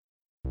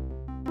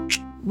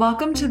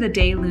Welcome to the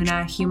De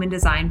Luna Human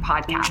Design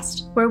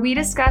Podcast, where we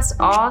discuss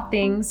all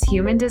things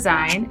human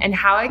design and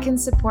how it can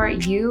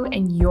support you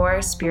and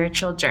your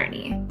spiritual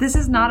journey. This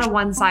is not a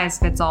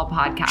one-size-fits-all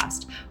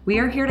podcast. We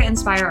are here to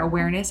inspire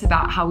awareness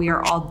about how we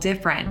are all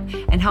different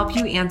and help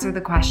you answer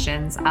the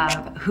questions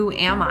of who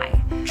am I?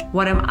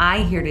 What am I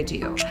here to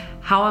do?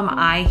 How am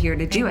I here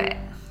to do it?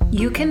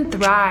 You can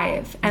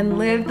thrive and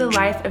live the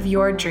life of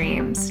your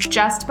dreams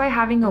just by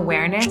having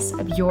awareness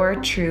of your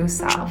true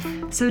self.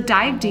 So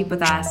dive deep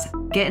with us,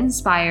 get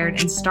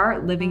inspired, and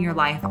start living your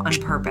life on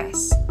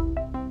purpose.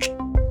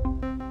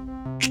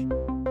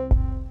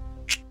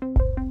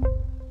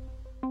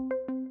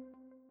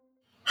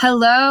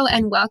 Hello,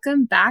 and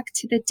welcome back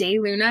to the De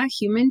Luna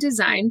Human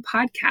Design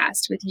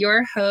Podcast with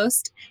your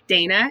host,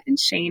 Dana and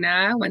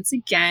Shayna, once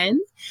again.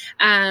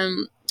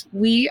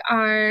 We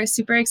are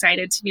super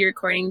excited to be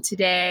recording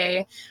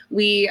today.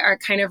 We are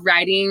kind of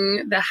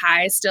riding the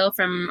high still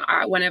from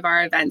one of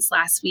our events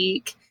last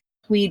week.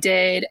 We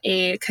did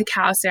a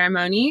cacao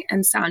ceremony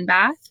and sound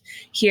bath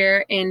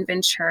here in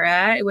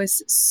Ventura. It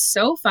was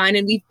so fun,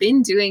 and we've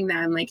been doing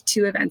them like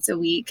 2 events a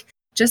week,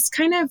 just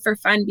kind of for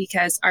fun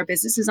because our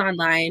business is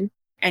online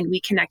and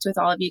we connect with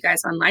all of you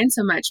guys online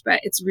so much,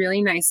 but it's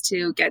really nice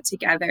to get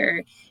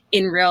together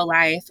in real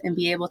life and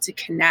be able to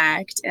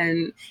connect.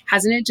 And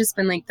hasn't it just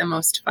been like the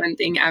most fun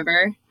thing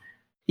ever?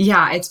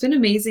 Yeah, it's been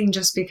amazing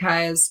just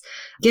because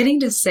getting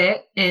to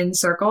sit in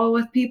circle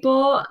with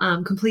people,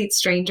 complete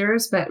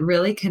strangers, but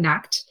really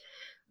connect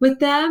with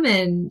them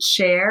and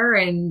share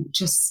and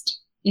just,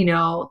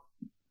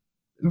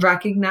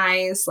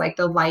 recognize like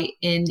the light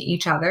in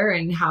each other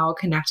and how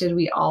connected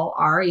we all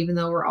are, even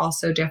though we're all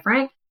so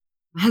different,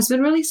 has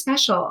been really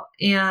special.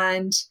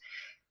 And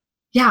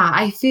yeah,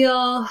 I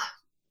feel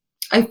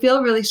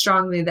really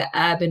strongly the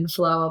ebb and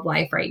flow of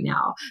life right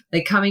now,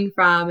 like coming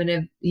from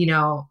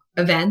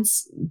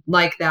events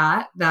like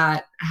that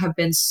have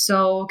been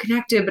so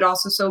connected, but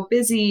also so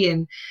busy,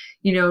 and,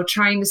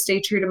 trying to stay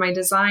true to my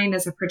design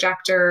as a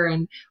projector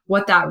and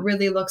what that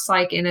really looks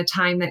like in a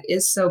time that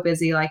is so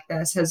busy like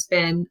this has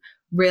been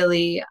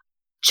really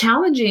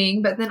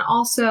challenging, but then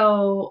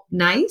also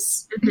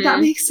nice, if that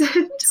makes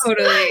sense.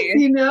 Totally.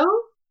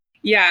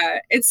 Yeah,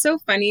 it's so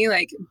funny,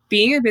 like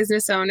being a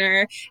business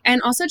owner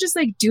and also just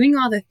like doing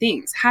all the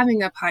things,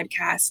 having a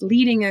podcast,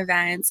 leading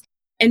events,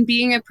 and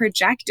being a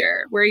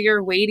projector where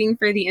you're waiting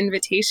for the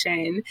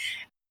invitation.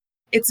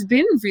 It's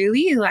been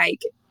really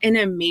like an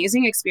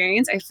amazing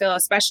experience. I feel,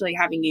 especially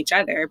having each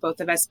other, both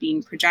of us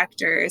being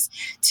projectors,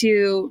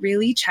 to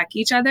really check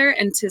each other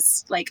and to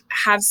like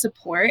have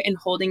support and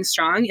holding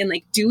strong and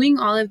like doing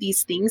all of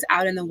these things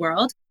out in the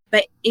world,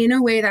 but in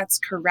a way that's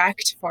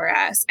correct for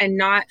us and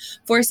not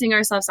forcing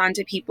ourselves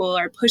onto people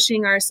or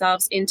pushing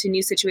ourselves into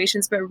new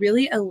situations, but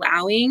really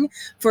allowing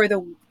for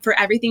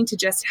everything to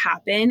just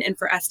happen and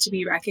for us to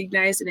be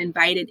recognized and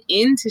invited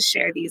in to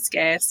share these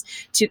gifts,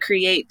 to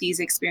create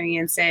these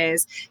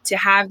experiences, to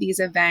have these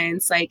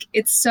events. Like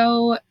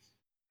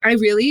I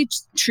really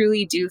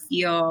truly do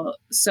feel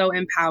so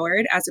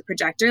empowered as a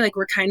projector. Like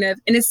we're kind of,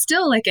 and it's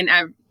still like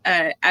an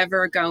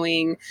ever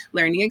going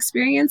learning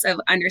experience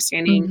of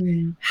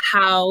understanding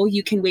how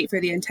you can wait for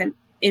the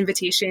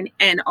invitation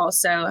and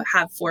also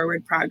have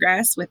forward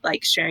progress with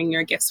like sharing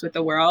your gifts with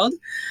the world.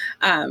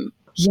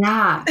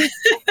 Yeah.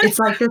 It's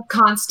like this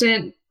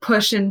constant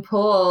push and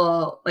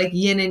pull, like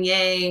yin and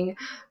yang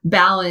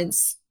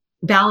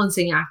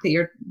balancing act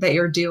that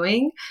you're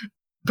doing,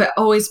 but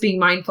always being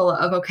mindful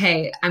of,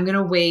 okay, I'm going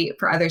to wait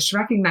for others to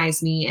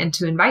recognize me and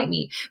to invite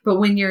me. But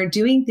when you're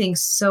doing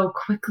things so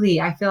quickly,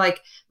 I feel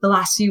like the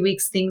last few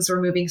weeks, things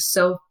were moving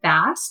so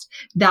fast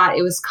that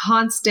it was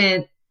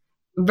constant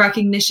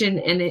recognition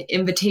and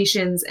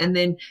invitations, and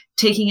then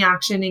taking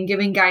action and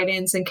giving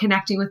guidance and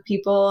connecting with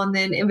people, and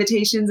then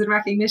invitations and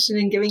recognition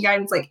and giving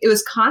guidance. Like it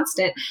was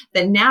constant.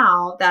 That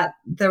now that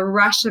the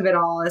rush of it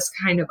all is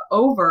kind of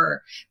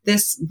over,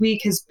 this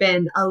week has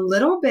been a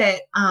little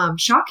bit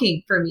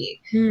shocking for me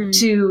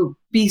to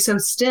be so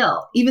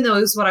still, even though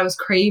it was what I was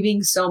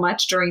craving so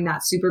much during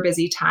that super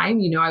busy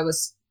time.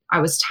 I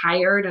was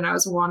tired and I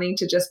was wanting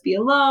to just be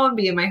alone,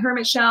 be in my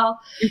hermit shell,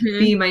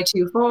 be my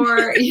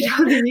 2-4, you know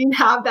what I mean?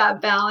 Have that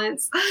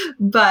balance.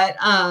 But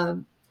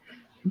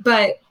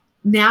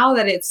now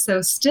that it's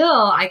so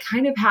still, I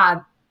kind of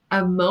had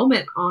a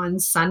moment on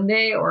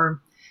Sunday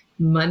or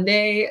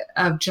Monday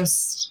of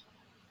just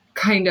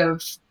kind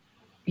of,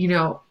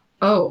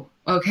 oh,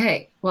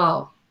 okay,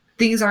 well,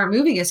 things aren't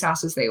moving as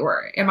fast as they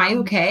were. Am I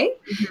okay?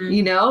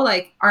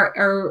 Like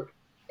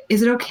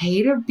is it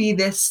okay to be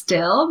this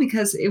still?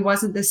 Because it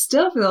wasn't this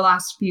still for the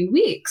last few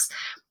weeks.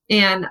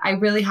 And I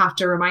really have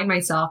to remind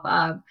myself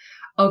of,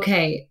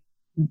 okay,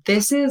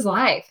 this is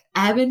life.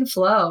 Ebb and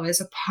flow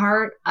is a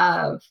part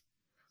of,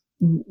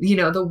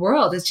 the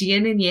world. It's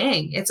yin and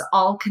yang. It's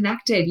all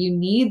connected. You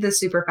need the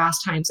super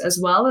fast times as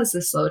well as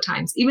the slow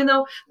times, even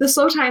though the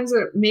slow times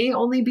may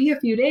only be a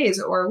few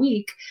days or a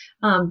week,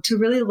 to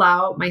really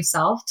allow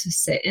myself to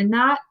sit in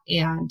that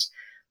and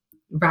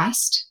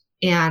rest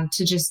and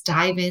to just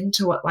dive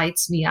into what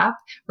lights me up,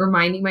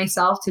 reminding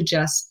myself to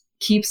just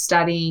keep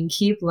studying,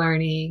 keep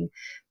learning,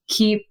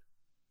 keep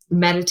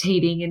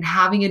meditating and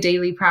having a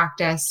daily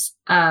practice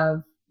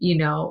of,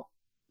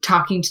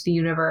 talking to the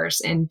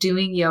universe and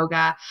doing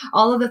yoga,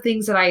 all of the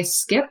things that I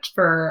skipped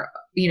for,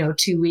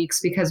 2 weeks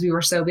because we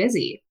were so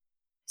busy.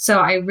 So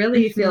I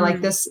really feel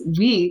like this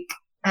week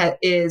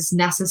is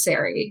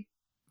necessary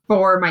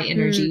for my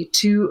energy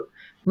to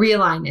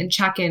realign and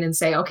check in and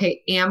say,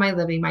 okay, am I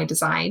living my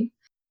design?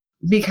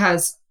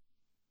 Because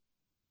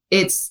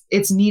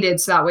it's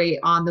needed. So that way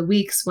on the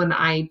weeks when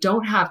I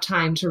don't have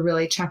time to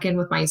really check in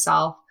with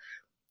myself,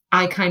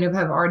 I kind of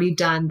have already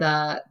done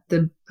the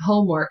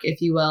homework,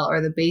 if you will,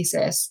 or the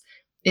basis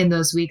in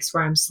those weeks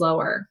where I'm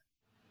slower.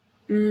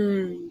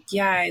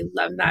 Yeah, I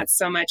love that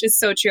so much. It's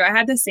so true. I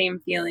had the same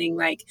feeling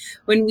like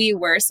when we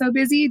were so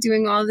busy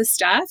doing all the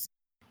stuff,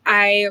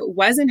 I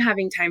wasn't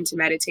having time to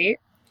meditate.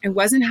 I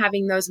wasn't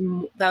having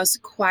those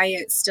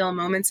quiet, still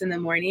moments in the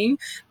morning,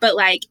 but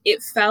like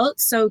it felt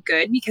so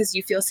good because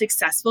you feel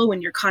successful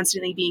when you're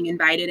constantly being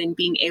invited and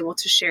being able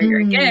to share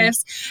your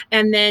gifts.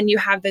 And then you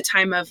have the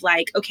time of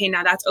like, okay,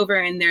 now that's over.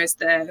 And there's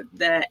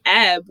the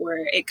ebb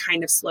where it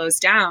kind of slows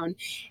down.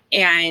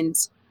 And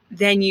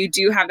then you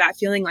do have that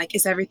feeling like,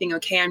 is everything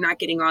okay? I'm not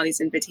getting all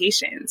these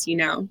invitations,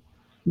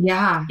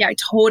 Yeah. Yeah,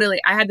 totally.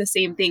 I had the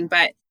same thing,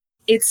 but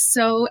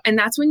and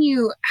that's when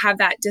you have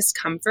that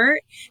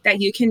discomfort that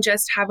you can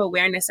just have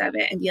awareness of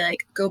it and be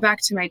like, go back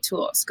to my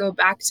tools, go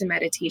back to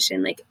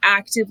meditation, like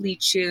actively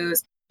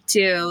choose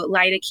to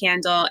light a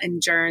candle and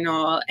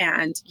journal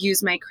and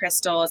use my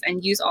crystals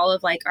and use all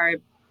of like our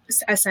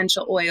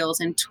essential oils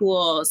and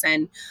tools.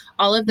 And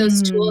all of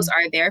those tools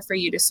are there for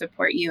you to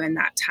support you in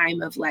that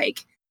time of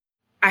like,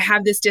 I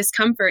have this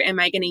discomfort. Am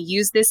I going to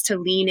use this to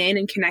lean in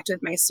and connect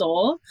with my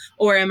soul?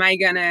 Or am I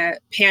going to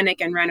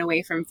panic and run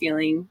away from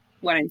feeling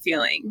what I'm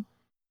feeling?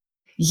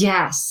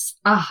 Yes.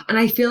 And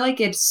I feel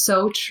like it's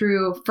so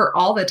true for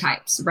all the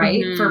types,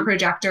 right? For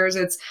projectors,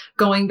 it's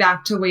going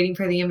back to waiting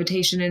for the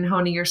invitation and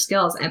honing your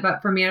skills.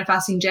 But for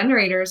manifesting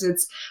generators,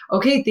 it's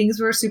okay, things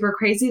were super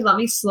crazy. Let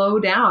me slow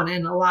down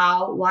and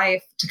allow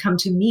life to come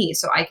to me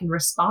so I can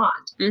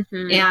respond.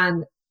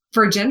 And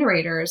for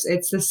generators,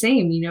 it's the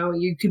same.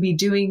 You could be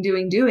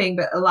doing,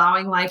 but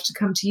allowing life to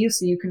come to you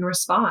so you can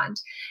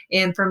respond.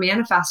 And for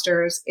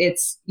manifestors,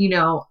 it's,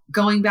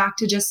 going back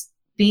to just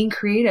being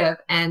creative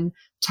and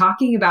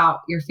talking about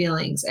your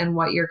feelings and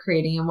what you're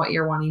creating and what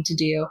you're wanting to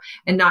do,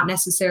 and not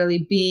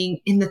necessarily being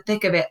in the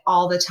thick of it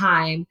all the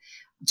time,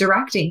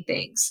 directing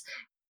things.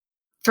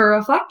 For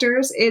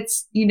reflectors,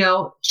 it's,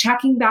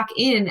 checking back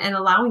in and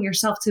allowing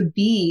yourself to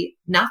be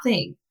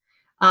nothing,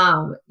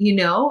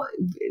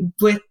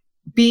 with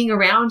being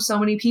around so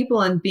many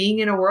people and being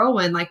in a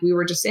whirlwind like we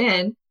were just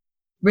in,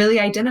 really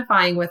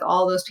identifying with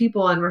all those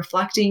people and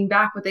reflecting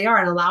back what they are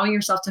and allowing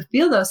yourself to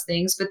feel those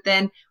things. But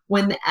then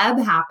when the ebb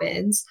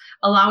happens,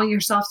 allowing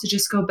yourself to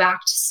just go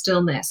back to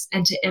stillness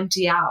and to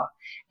empty out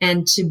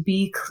and to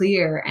be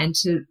clear and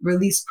to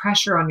release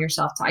pressure on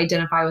yourself to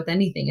identify with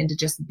anything and to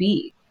just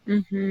be.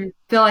 I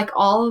feel like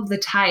all of the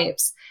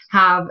types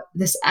have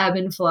this ebb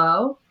and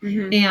flow,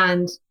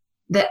 and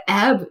the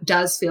ebb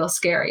does feel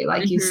scary,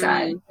 like you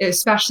said,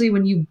 especially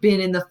when you've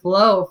been in the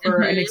flow for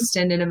an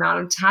extended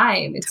amount of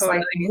time. It's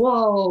like,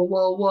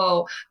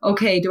 whoa.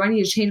 Okay, do I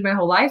need to change my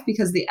whole life?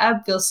 Because the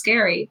ebb feels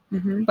scary.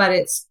 But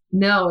it's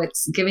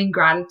giving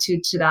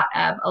gratitude to that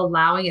ebb,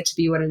 allowing it to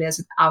be what it is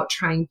without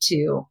trying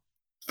to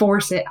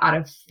force it out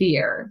of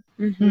fear.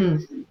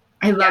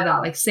 I love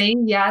that. Like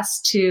saying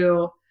yes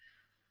to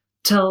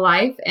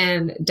life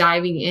and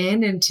diving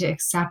in and to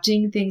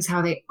accepting things how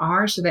they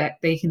are so that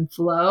they can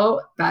flow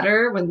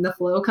better when the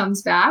flow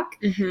comes back,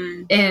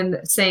 and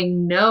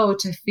saying no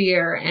to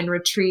fear and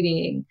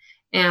retreating.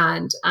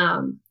 And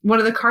one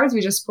of the cards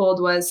we just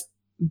pulled was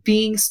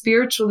being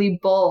spiritually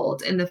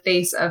bold in the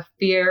face of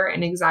fear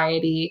and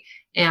anxiety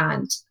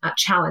and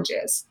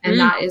challenges. And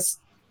that is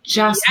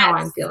just how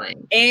I'm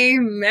feeling.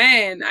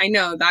 Amen. I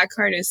know that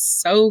card is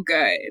so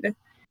good.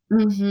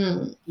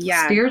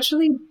 Yeah.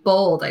 Spiritually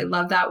bold. I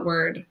love that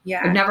word.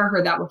 Yeah. I've never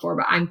heard that before,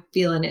 but I'm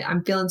feeling it.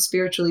 I'm feeling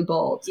spiritually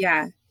bold.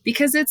 Yeah.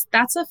 Because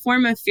that's a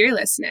form of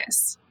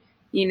fearlessness,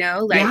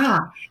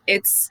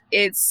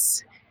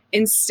 it's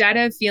instead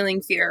of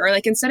feeling fear, or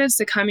like instead of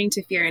succumbing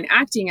to fear and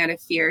acting out of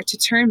fear, to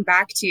turn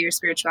back to your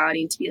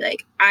spirituality and to be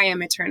like, I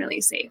am eternally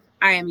safe.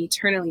 I am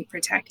eternally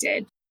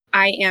protected.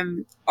 I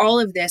am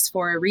all of this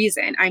for a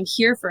reason. I'm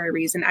here for a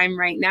reason. I'm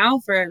right now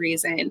for a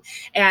reason.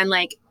 And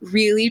like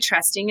really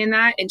trusting in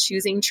that and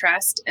choosing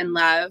trust and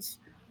love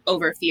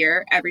over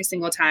fear every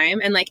single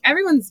time. And like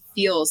everyone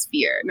feels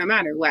fear no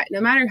matter what,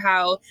 no matter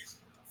how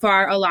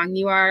far along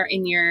you are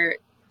in your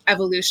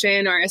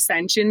evolution or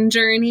ascension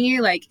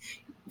journey, like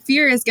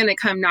fear is going to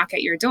come knock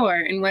at your door.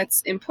 And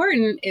what's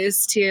important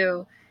is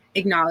to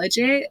acknowledge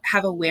it,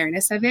 have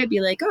awareness of it, be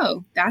like,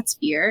 oh, that's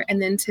fear.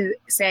 And then to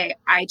say,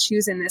 I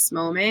choose in this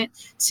moment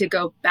to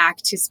go back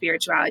to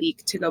spirituality,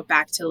 to go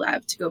back to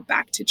love, to go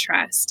back to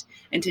trust,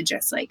 and to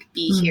just like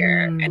be here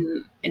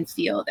and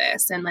feel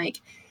this. And like,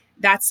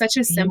 that's such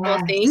a simple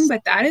thing,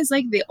 but that is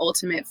like the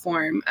ultimate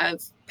form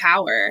of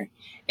power,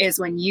 is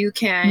when you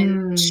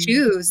can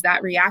choose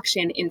that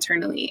reaction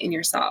internally in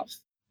yourself.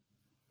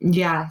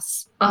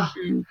 Yes. Oh,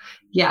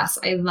 yes.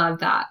 I love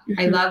that.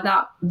 I love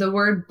that. The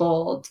word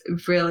bold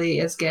really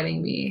is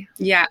getting me.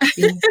 Yeah.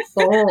 Being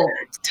bold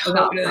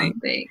about Totally.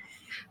 something.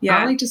 Yeah.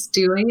 Not like just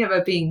doing it,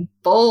 but being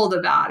bold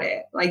about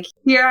it. Like,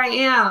 here I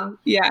am.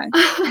 Yeah.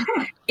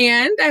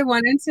 And I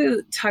wanted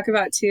to talk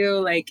about too,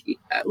 like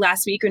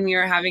last week when we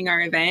were having our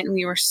event,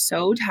 we were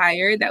so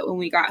tired that when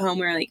we got home,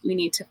 we were like, we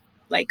need to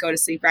like go to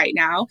sleep right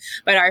now.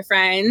 But our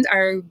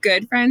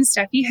good friend,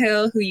 Steffi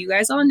Hill, who you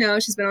guys all know,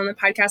 she's been on the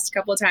podcast a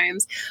couple of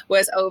times,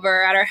 was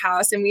over at our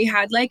house, and we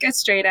had like a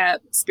straight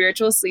up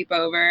spiritual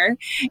sleepover.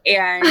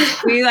 And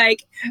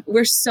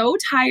we're so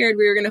tired,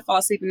 we were going to fall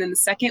asleep. And then the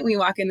second we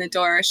walk in the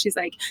door, she's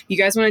like, you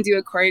guys want to do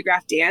a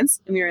choreographed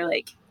dance? And we were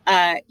like,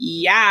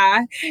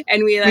 yeah.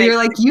 And we were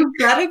like, you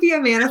better be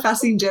a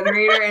manifesting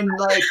generator and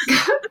like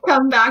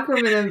come back from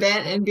an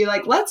event and be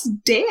like, let's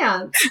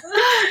dance.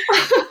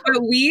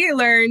 But we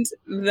learned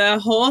the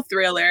whole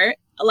Thriller,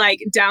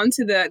 like down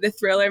to the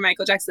Thriller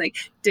Michael Jackson, like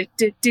do,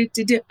 do, do,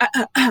 do, do,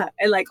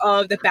 and like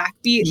all of the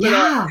backbeat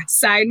little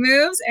side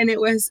moves. And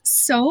it was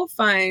so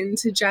fun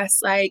to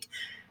just like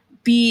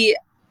be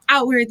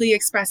outwardly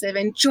expressive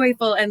and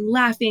joyful and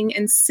laughing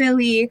and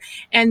silly.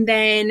 And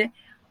then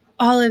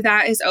all of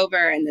that is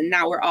over. And then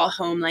now we're all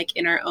home, like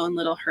in our own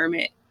little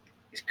hermit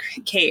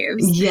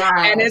caves. Yes.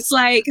 And it's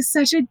like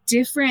such a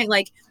different,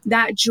 like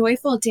that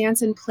joyful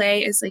dance and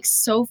play is like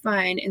so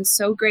fun and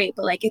so great.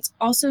 But like, it's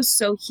also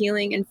so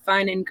healing and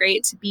fun and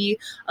great to be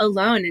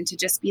alone and to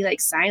just be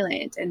like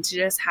silent and to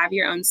just have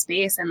your own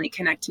space and like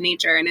connect to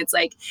nature. And it's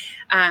like,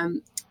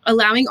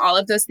 allowing all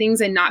of those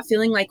things and not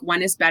feeling like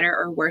one is better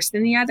or worse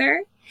than the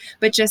other,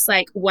 but just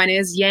like one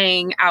is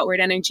yang, outward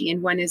energy,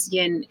 and one is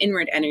yin,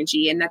 inward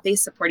energy, and that they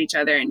support each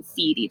other and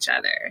feed each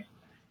other.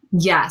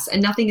 Yes.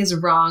 And nothing is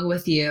wrong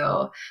with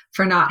you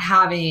for not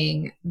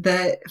having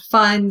the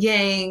fun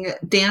yang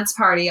dance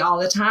party all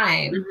the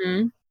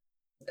time.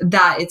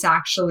 That it's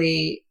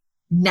actually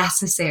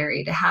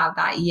necessary to have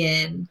that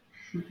yin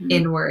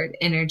inward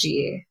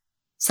energy.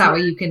 So that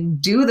way you can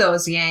do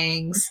those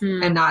yangs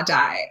and not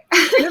die.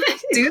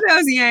 Do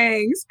those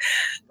yangs.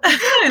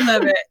 I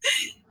love it.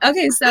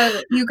 Okay,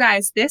 so you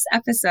guys, this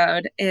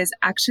episode is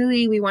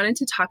actually, we wanted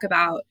to talk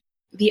about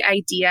the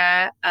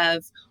idea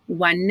of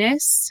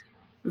oneness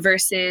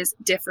versus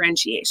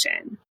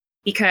differentiation,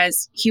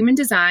 because human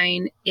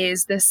design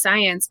is the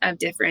science of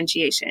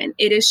differentiation.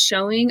 It is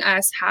showing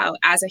us how,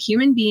 as a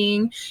human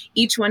being,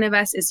 each one of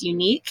us is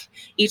unique.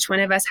 Each one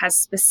of us has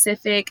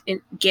specific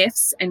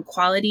gifts and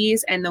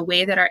qualities, and the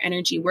way that our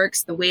energy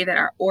works, the way that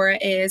our aura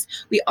is.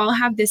 We all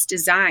have this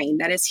design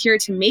that is here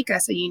to make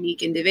us a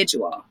unique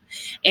individual.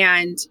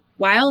 And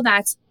while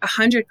that's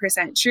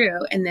 100% true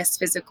in this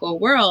physical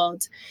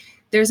world,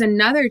 there's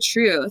another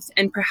truth,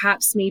 and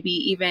perhaps maybe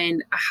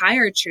even a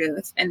higher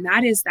truth, and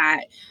that is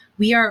that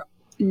we are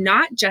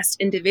not just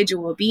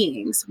individual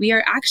beings. We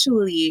are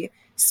actually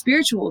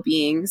spiritual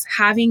beings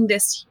having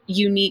this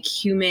unique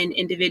human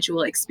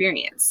individual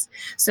experience.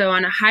 So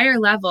on a higher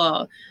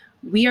level,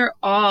 we are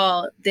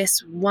all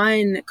this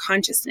one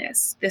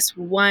consciousness, this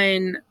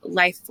one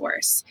life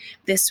force,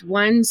 this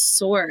one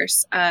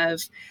source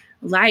of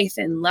life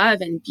and love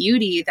and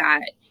beauty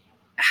that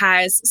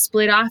has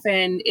split off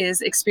and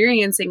is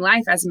experiencing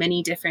life as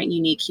many different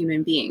unique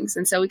human beings.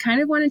 And so we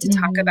kind of wanted to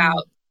talk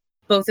about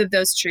both of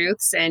those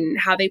truths and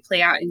how they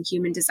play out in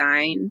human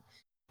design.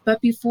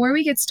 But before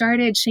we get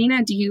started,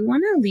 Shayna, do you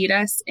want to lead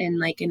us in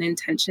like an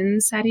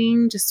intention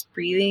setting, just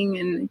breathing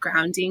and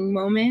grounding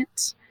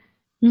moment?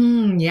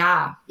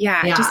 Yeah.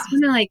 I just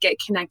want to like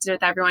get connected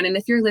with everyone. And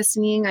if you're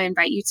listening, I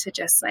invite you to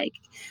just like,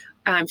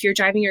 if you're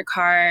driving your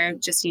car,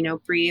 just,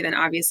 breathe, and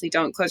obviously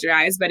don't close your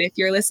eyes. But if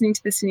you're listening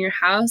to this in your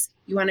house,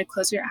 you want to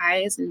close your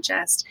eyes and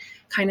just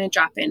kind of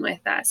drop in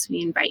with us.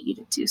 We invite you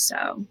to do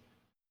so.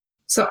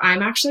 So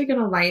I'm actually going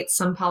to light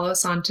some Palo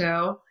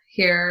Santo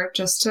here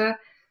just to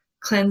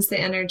cleanse the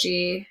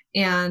energy.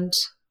 And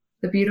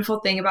the beautiful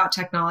thing about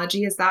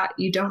technology is that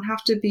you don't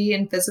have to be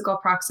in physical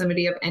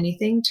proximity of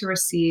anything to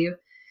receive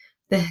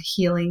the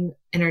healing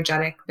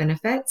energetic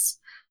benefits.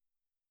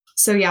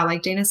 So yeah,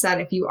 like Dana said,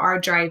 if you are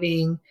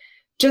driving,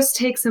 just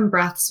take some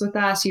breaths with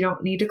us. You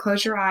don't need to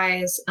close your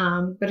eyes.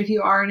 But if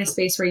you are in a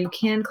space where you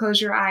can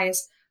close your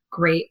eyes,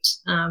 great.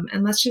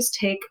 And let's just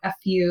take a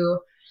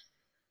few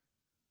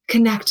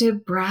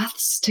connected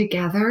breaths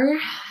together.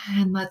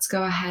 And let's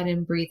go ahead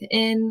and breathe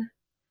in.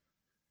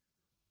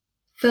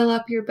 Fill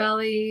up your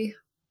belly.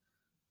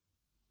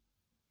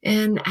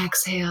 And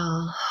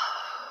exhale.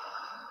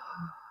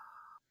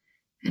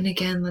 And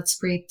again, let's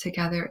breathe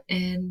together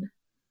in.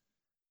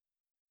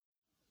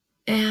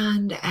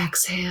 And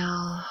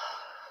exhale.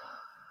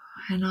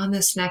 And on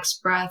this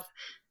next breath,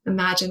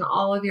 imagine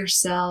all of your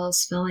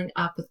cells filling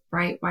up with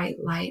bright white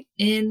light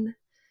in,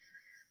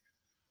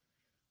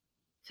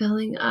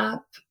 filling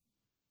up,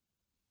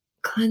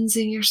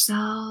 cleansing your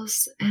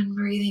cells, and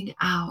breathing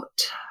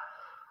out.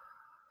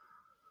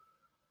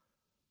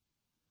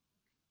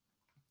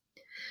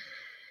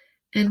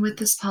 And with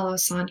this Palo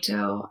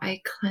Santo,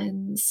 I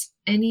cleanse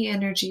any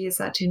energies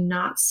that do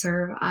not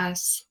serve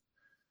us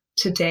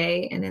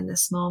today and in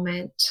this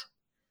moment.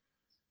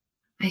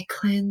 I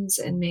cleanse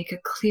and make a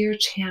clear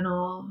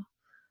channel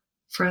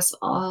for us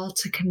all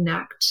to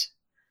connect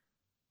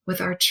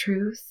with our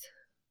truth,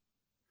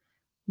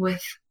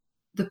 with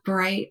the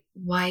bright,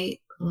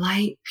 white,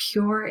 light,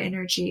 pure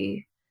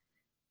energy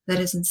that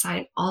is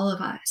inside all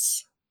of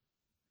us,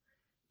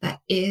 that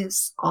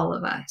is all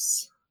of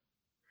us.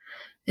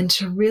 And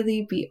to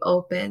really be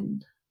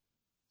open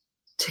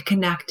to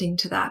connecting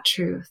to that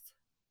truth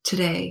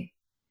today,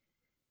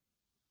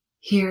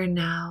 here and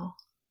now.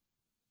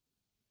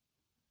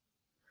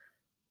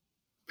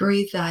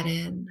 Breathe that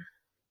in.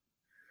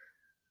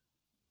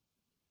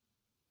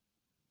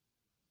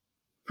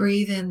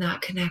 Breathe in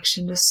that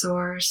connection to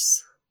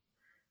Source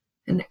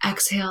and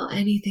exhale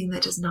anything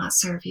that does not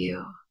serve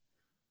you.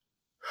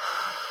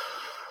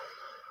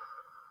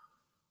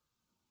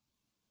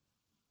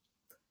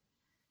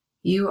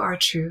 You are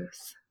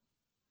truth.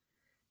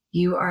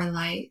 You are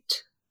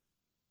light.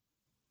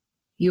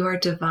 You are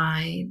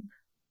divine,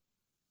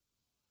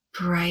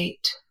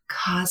 bright,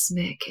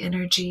 cosmic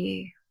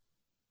energy.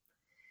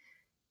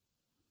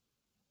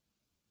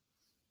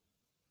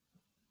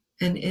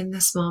 And in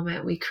this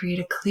moment, we create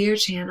a clear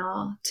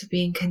channel to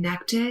being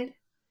connected,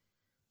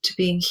 to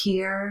being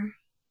here,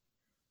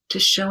 to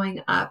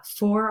showing up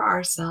for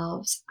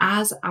ourselves,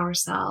 as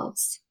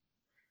ourselves,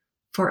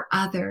 for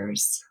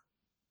others.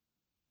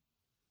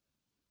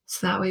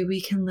 So that way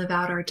we can live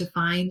out our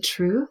divine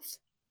truth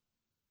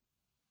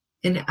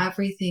in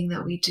everything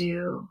that we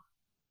do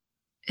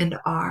and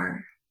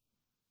are.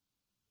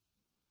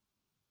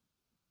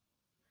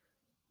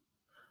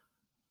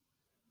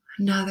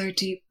 Another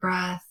deep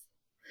breath.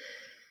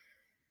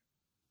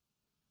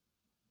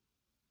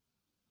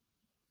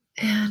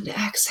 And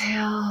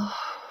exhale.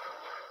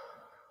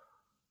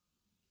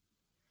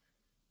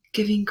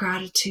 Giving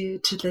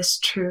gratitude to this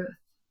truth.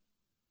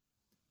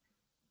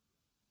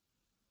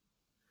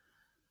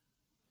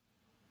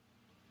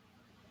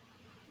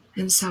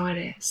 And so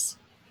it is.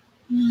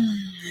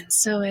 And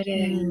so it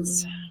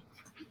is.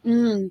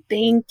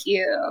 Thank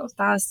you.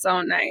 That was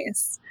so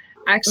nice.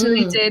 I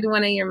actually did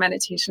one of your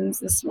meditations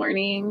this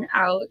morning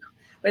out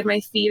with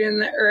my feet in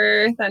the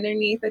earth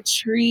underneath a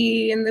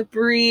tree in the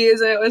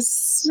breeze. It was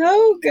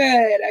so good.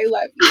 I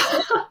love you.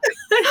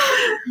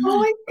 Oh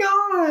my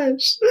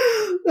gosh.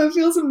 That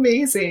feels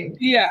amazing.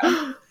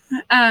 Yeah.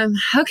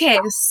 Okay.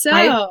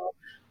 So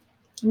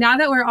now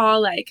that we're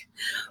all like,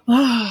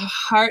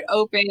 heart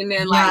open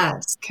and like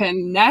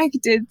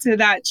connected to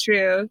that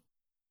truth.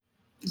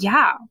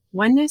 Yeah.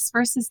 Oneness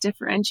versus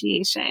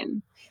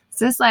differentiation.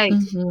 So this like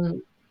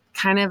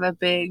kind of a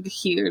big,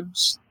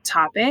 huge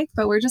topic,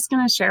 but we're just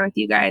going to share with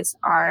you guys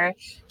our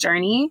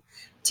journey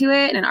to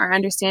it and our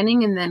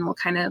understanding. And then we'll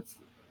kind of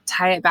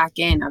tie it back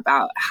in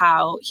about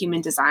how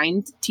human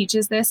design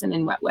teaches this and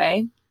in what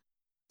way.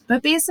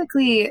 But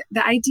basically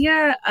the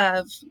idea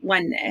of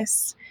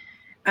oneness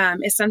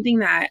is something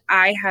that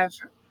I have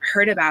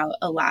heard about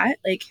a lot.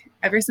 Like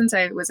ever since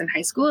I was in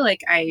high school,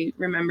 like I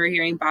remember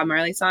hearing Bob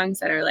Marley songs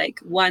that are like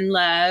one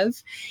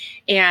love.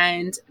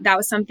 And that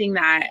was something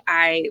that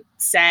I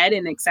said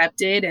and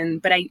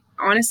accepted. But I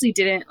honestly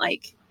didn't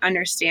like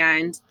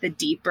understand the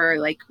deeper,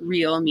 like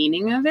real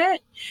meaning of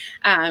it.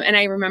 And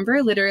I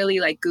remember literally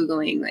like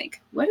Googling,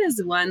 like, what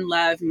does one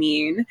love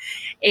mean?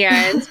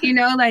 And,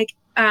 like,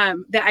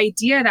 the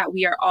idea that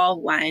we are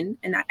all one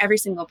and that every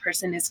single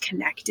person is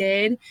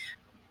connected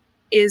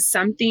is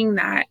something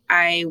that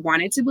I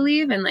wanted to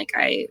believe and like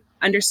I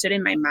understood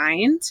in my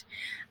mind.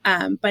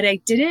 But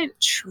I didn't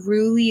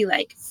truly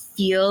like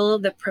feel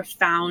the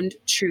profound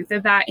truth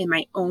of that in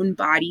my own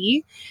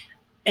body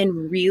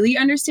and really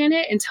understand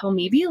it until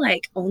maybe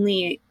like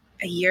only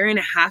a year and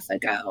a half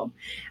ago.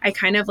 I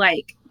kind of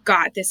like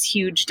got this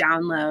huge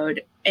download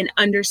and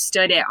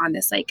understood it on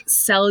this like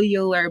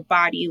cellular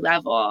body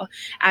level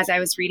as I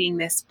was reading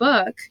this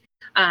book.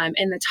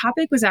 And the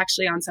topic was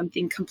actually on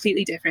something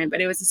completely different, but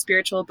it was a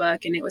spiritual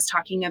book and it was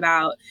talking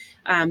about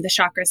the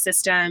chakra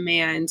system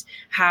and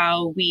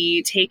how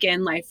we take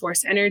in life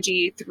force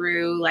energy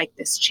through like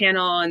this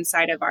channel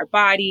inside of our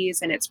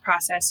bodies and it's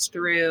processed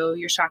through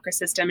your chakra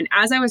system. And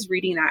as I was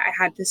reading that,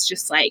 I had this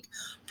just like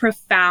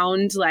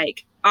profound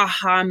like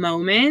aha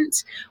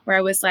moment where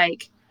I was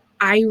like,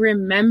 I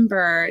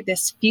remember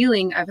this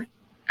feeling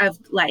of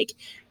like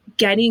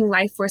getting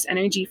life force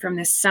energy from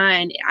the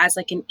sun as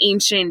like an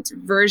ancient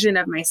version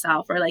of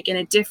myself or like in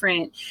a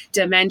different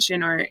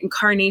dimension or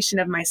incarnation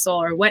of my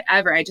soul or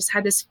whatever. I just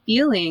had this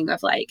feeling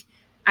of like,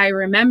 I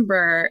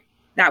remember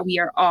that we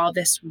are all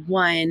this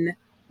one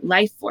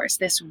life force,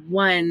 this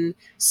one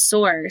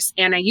source.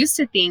 And I used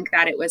to think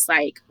that it was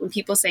like when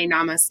people say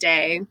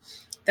namaste,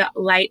 the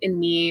light in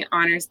me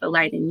honors the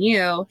light in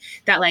you,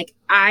 that like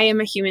I am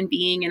a human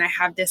being and I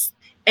have this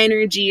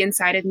energy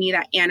inside of me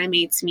that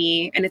animates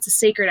me and it's a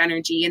sacred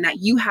energy and that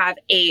you have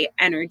a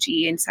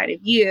energy inside of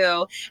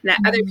you and that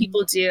other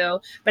people do.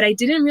 But I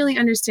didn't really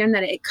understand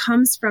that it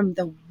comes from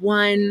the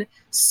one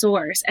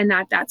source and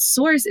that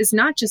source is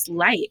not just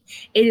light.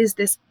 It is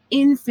this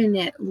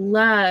infinite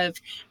love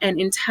and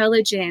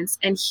intelligence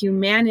and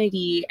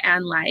humanity.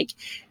 And like,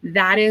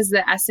 that is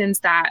the essence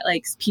that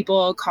like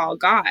people call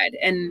God.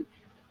 And,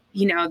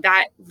 you know,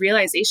 that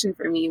realization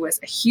for me was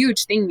a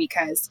huge thing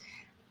because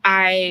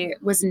I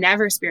was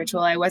never spiritual.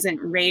 I wasn't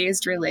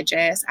raised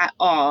religious at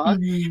all.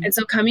 Mm-hmm. And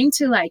so coming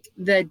to like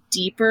the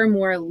deeper,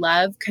 more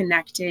love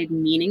connected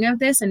meaning of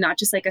this, and not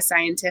just like a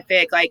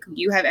scientific, like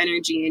you have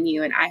energy in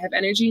you and I have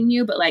energy in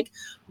you, but like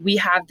we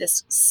have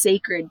this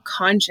sacred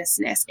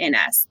consciousness in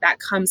us that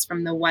comes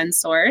from the one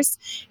source,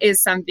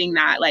 is something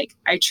that like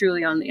I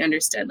truly only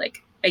understood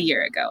like a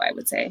year ago, I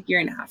would say, a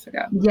year and a half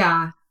ago.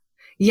 Yeah.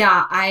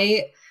 Yeah.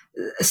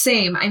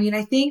 Same. I mean,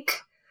 I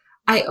think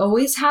I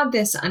always had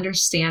this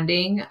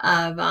understanding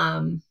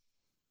of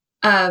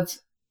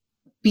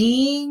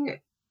being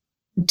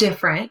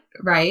different,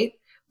 right?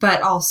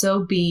 But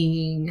also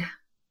being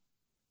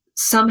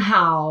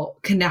somehow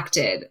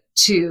connected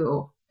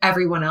to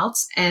everyone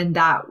else and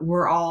that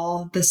we're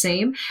all the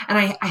same. And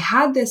I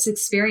had this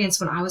experience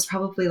when I was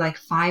probably like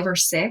 5 or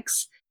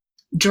 6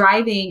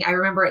 driving. I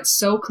remember it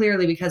so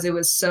clearly because it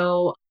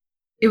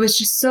was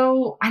just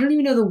so, I don't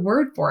even know the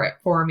word for it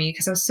for me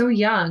because I was so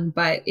young,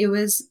 but it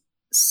was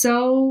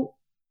so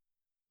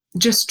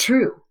just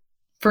true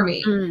for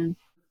me. Mm.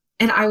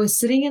 And I was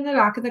sitting in the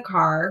back of the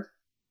car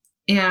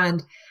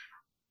and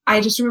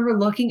I just remember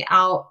looking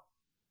out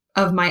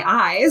of my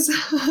eyes,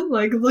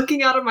 like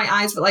looking out of my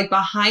eyes, but like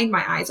behind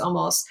my eyes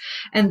almost,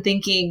 and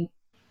thinking,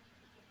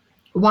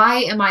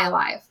 why am I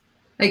alive?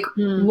 Like,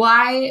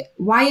 why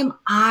am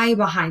I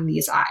behind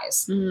these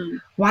eyes?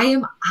 Why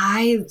am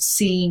I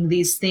seeing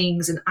these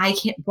things? And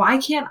why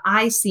can't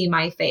I see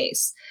my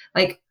face?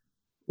 Like,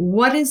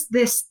 what is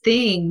this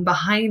thing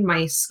behind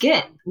my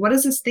skin? What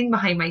is this thing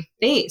behind my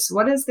face?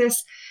 What is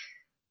this?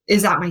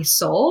 Is that my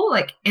soul?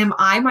 Like, am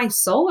I my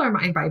soul or am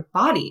I my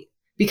body?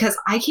 Because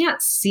I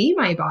can't see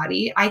my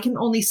body. I can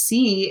only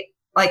see,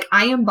 like,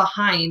 I am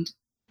behind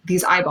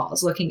these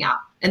eyeballs looking out.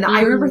 And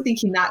I remember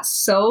thinking that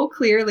so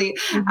clearly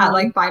at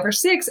like 5 or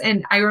 6.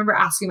 And I remember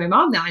asking my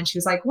mom that and she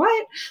was like,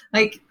 what?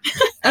 Like,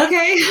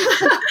 okay.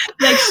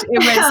 Like it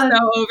went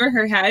so over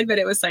her head, but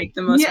it was like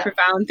the most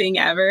profound thing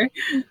ever.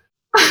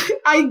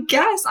 I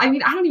guess. I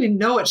mean, I don't even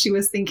know what she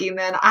was thinking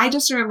then. I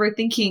just remember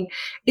thinking,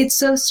 it's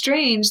so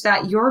strange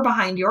that you're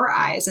behind your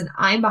eyes and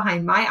I'm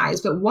behind my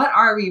eyes, but what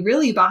are we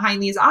really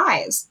behind these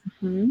eyes?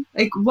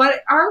 Like,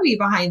 what are we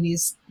behind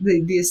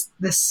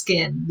the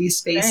skin, these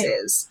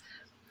spaces?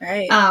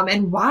 Right.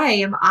 And why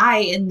am I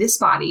in this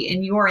body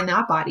and you're in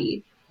that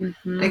body?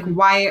 Like,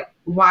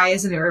 why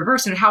isn't it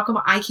reversed? And how come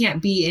I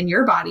can't be in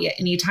your body at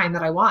any time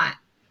that I want?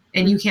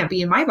 And you can't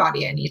be in my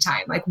body at any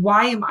time. Like,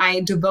 why am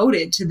I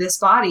devoted to this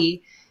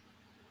body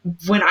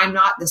when I'm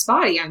not this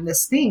body? I'm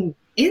this thing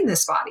in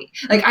this body.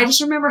 Like, I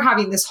just remember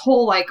having this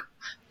whole like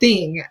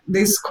thing,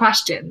 these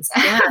questions,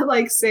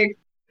 like sick.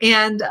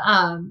 And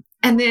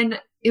then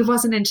it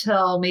wasn't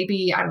until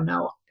maybe, I don't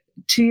know,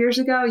 2 years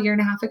ago, a year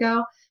and a half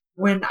ago,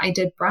 when I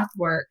did breath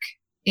work.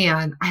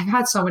 And I've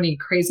had so many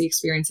crazy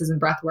experiences in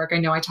breath work. I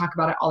know I talk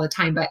about it all the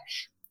time, but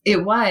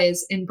it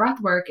was in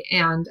breath work.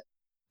 And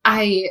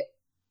I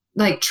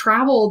like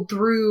traveled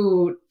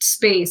through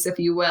space, if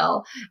you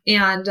will,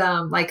 and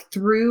like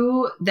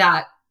through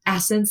that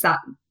essence, that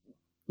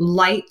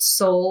light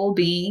soul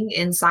being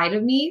inside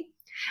of me.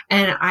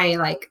 And I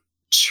like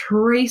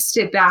traced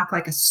it back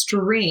like a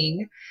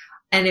string,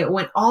 and it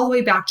went all the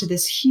way back to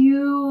this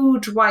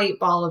huge white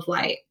ball of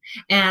light.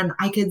 And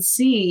I could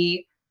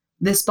see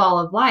this ball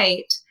of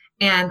light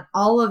and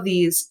all of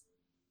these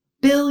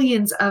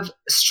billions of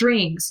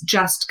strings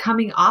just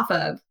coming off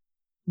of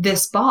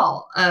this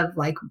ball of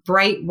like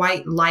bright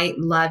white light,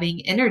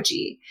 loving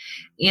energy.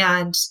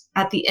 And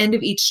at the end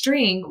of each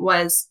string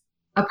was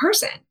a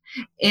person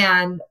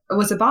and it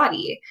was a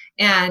body.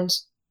 And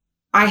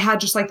I had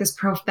just like this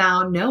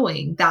profound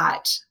knowing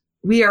that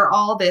we are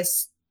all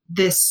this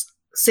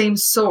same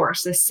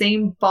source, this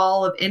same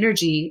ball of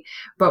energy,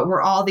 but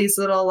we're all these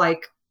little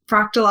like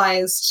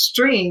fractalized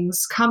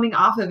strings coming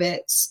off of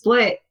it,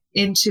 split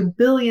into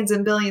billions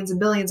and billions and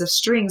billions of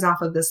strings off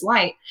of this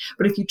light.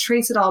 But if you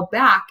trace it all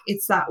back,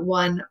 it's that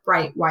one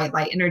bright white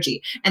light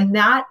energy. And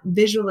that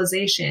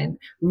visualization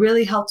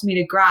really helped me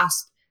to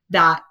grasp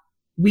that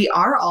we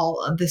are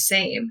all the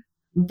same,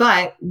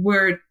 but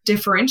we're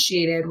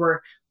differentiated.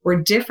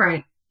 We're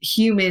different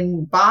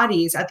human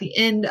bodies at the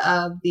end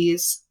of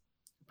these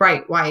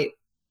bright white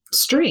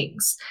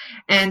strings.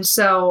 And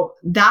so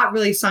that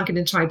really sunk it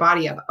into my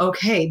body of,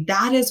 okay,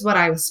 that is what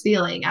I was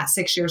feeling at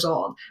 6 years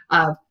old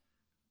of,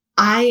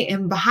 I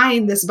am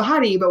behind this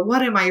body, but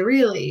what am I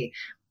really?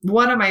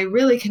 What am I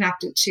really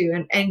connected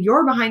to? And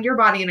you're behind your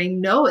body, and I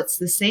know it's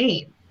the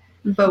same,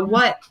 but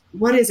what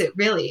is it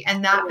really?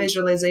 And that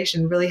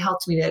visualization really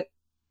helped me to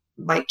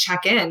like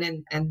check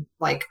in and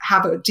like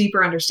have a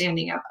deeper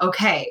understanding of,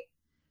 okay,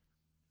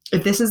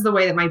 if this is the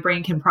way that my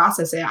brain can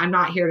process it, I'm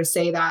not here to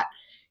say that,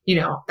 you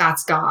know,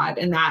 that's God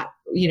and that,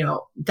 you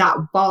know, that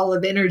ball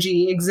of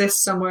energy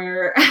exists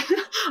somewhere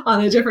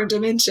on a different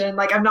dimension.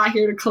 Like, I'm not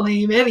here to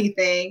claim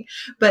anything,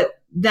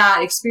 but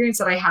that experience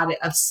that I had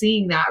of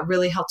seeing that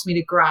really helped me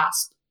to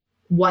grasp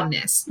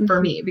oneness for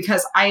me,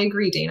 because I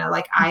agree, Dana,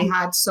 like I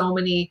had so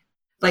many,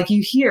 like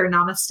you hear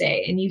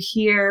namaste and you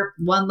hear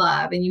one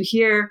love and you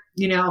hear,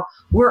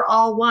 we're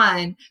all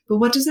one, but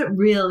what does it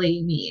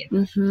really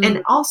mean?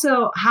 And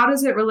also, how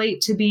does it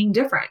relate to being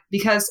different?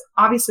 Because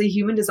obviously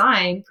human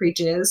design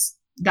preaches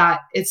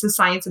that it's the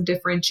science of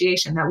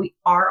differentiation, that we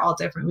are all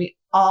different. We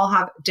all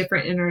have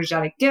different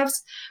energetic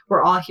gifts.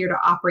 We're all here to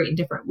operate in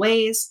different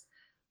ways,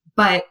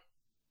 but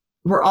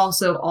we're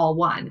also all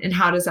one. And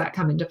how does that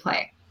come into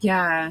play?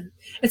 Yeah.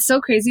 It's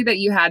so crazy that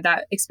you had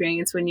that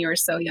experience when you were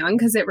so young,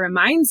 because it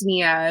reminds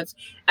me of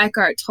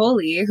Eckhart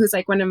Tolle, who's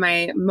like one of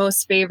my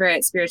most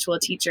favorite spiritual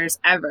teachers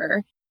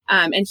ever.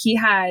 And he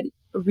had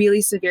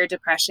really severe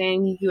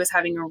depression. He was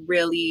having a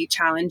really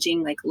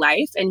challenging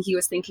life, and he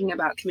was thinking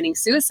about committing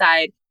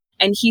suicide.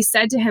 And he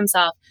said to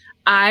himself,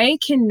 I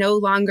can no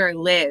longer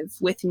live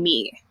with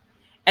me.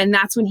 And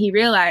that's when he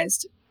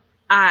realized,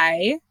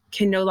 I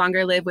can no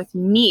longer live with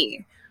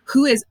me.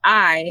 Who is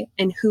I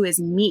and who is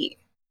me?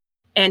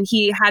 And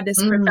he had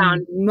this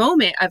profound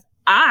moment of,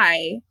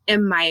 I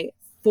am my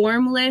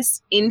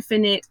formless,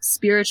 infinite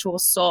spiritual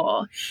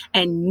soul,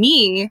 and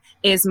me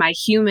is my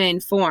human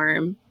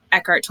form,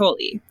 Eckhart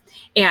Tolle.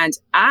 And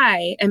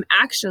I am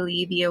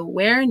actually the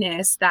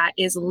awareness that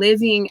is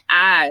living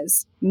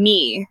as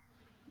me,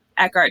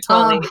 Eckhart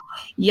Tolle.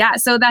 Yeah.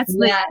 So that's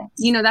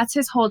that's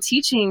his whole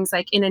teachings.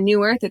 Like in A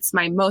New Earth, it's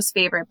my most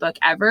favorite book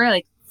ever.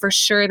 Like for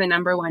sure the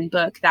number one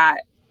book that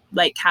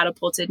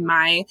catapulted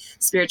my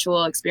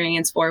spiritual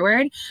experience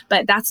forward.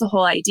 But that's the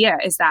whole idea,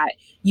 is that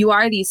you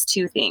are these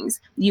two things.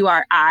 You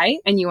are I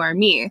and you are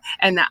me.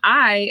 And the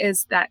I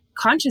is that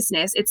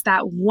consciousness. It's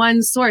that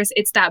one source.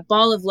 It's that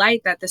ball of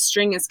light that the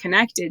string is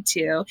connected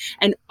to.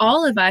 And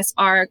all of us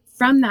are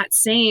from that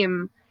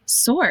same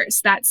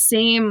source, that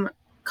same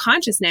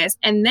consciousness.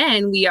 And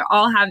then we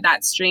all have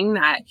that string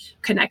that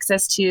connects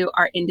us to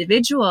our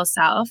individual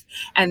self.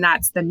 And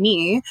that's the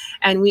me.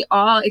 And we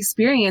all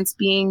experience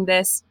being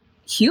this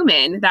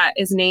human that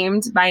is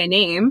named by a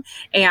name,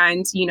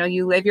 and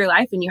you live your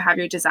life and you have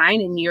your design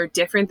and you're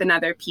different than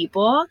other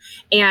people,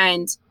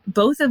 and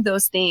both of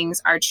those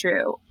things are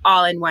true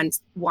all in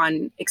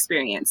one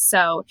experience.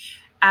 So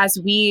as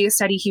we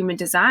study human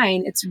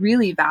design, it's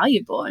really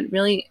valuable and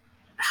really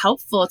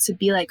helpful to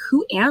be like,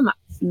 who am I?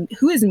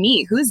 Who is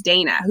me? Who is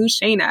Dana? Who's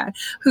Shayna?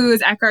 Who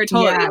is Eckhart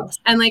Tolle? Yes.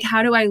 And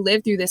how do I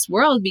live through this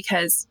world?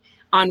 Because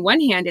on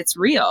one hand, it's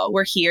real.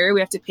 We're here.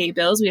 We have to pay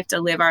bills. We have to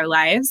live our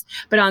lives.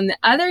 But on the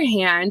other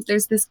hand,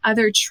 there's this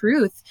other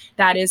truth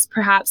that is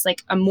perhaps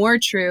a more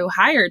true,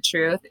 higher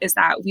truth, is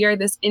that we are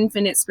this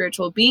infinite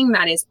spiritual being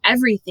that is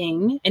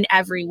everything and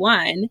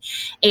everyone.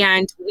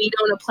 And we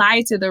don't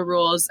apply to the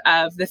rules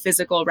of the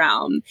physical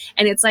realm.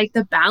 And it's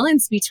the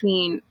balance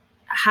between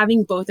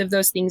having both of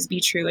those things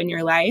be true in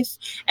your life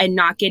and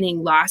not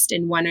getting lost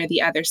in one or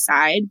the other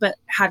side, but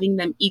having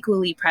them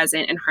equally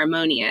present and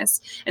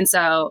harmonious. And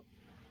so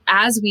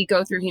as we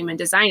go through human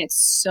design, it's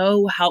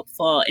so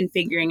helpful in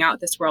figuring out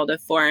this world of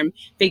form,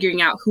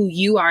 figuring out who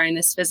you are in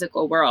this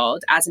physical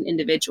world as an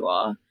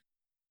individual.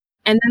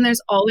 And then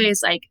there's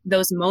always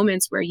those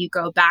moments where you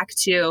go back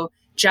to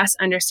just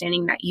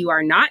understanding that you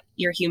are not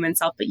your human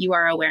self, but you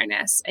are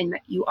awareness, and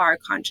that you are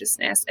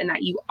consciousness, and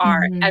that you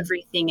are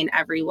everything and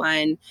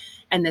everyone,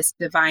 and this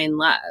divine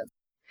love.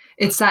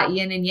 It's that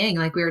yin and yang,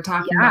 like we were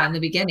talking about in the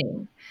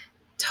beginning.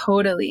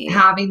 Totally.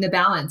 Having the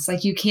balance.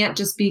 You can't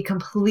just be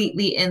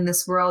completely in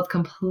this world,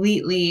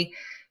 completely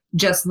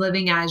just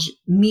living as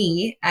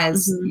me,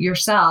 as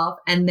yourself,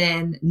 and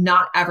then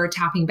not ever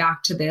tapping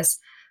back to this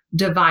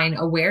divine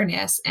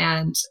awareness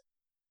and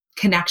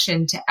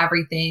connection to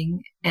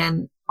everything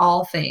and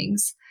all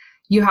things.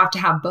 You have to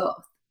have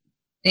both,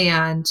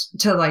 and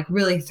to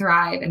really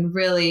thrive and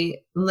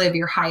really live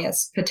your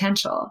highest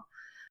potential.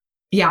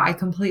 Yeah, I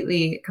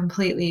completely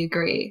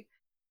agree.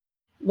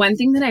 One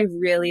thing that I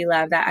really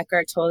love that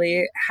Eckhart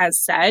Tolle has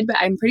said, but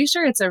I'm pretty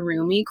sure it's a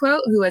Rumi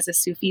quote, who was a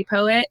Sufi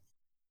poet,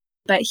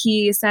 but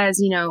he says,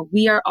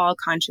 we are all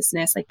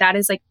consciousness. That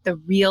is the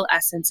real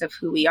essence of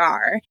who we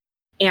are.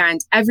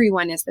 And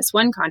everyone is this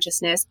one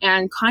consciousness,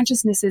 and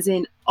consciousness is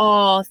in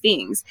all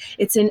things.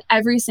 It's in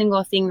every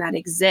single thing that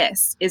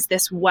exists, is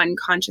this one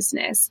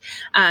consciousness.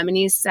 And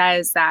he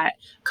says that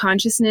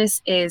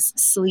consciousness is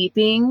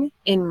sleeping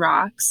in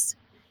rocks.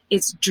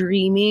 It's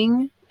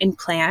dreaming in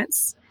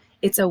plants.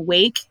 It's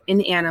awake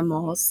in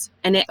animals,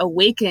 and it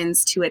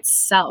awakens to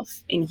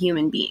itself in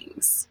human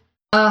beings.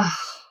 I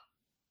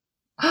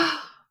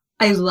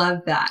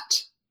love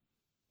that.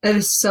 That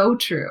is so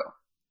true.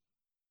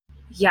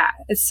 Yeah,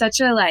 it's such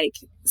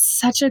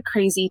a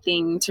crazy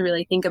thing to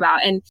really think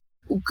about. And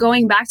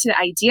going back to the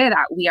idea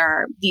that we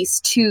are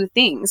these two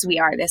things, we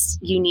are this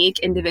unique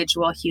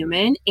individual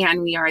human,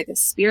 and we are this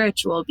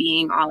spiritual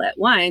being all at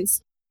once.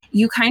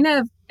 You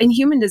in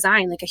human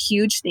design, a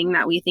huge thing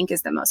that we think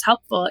is the most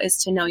helpful is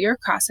to know your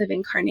cross of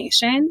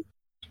incarnation.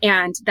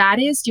 And that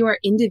is your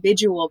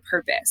individual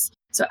purpose.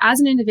 So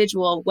as an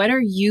individual, what are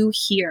you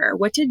here?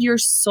 What did your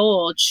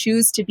soul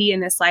choose to be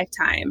in this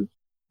lifetime?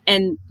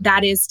 And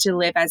that is to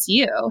live as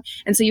you.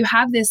 And so you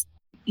have this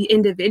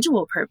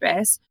individual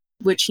purpose,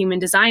 which human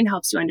design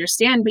helps you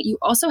understand, but you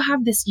also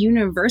have this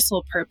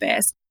universal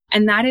purpose.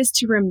 And that is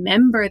to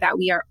remember that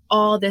we are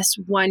all this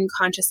one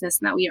consciousness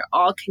and that we are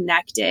all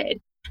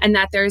connected, and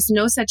that there's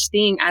no such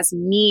thing as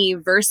me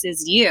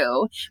versus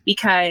you,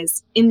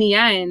 because in the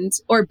end,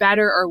 or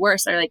better or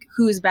worse, or like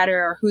who's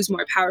better or who's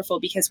more powerful,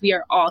 because we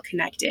are all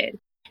connected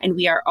and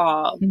we are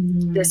all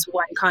this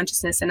one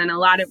consciousness. And in a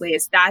lot of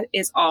ways, that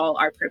is all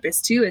our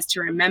purpose too, is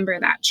to remember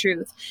that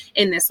truth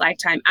in this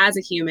lifetime as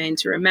a human,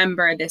 to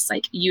remember this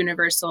like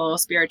universal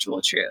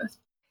spiritual truth.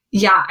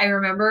 Yeah, I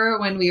remember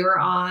when we were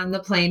on the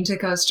plane to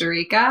Costa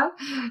Rica,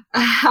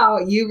 how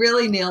you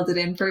really nailed it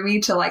in for me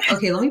to like,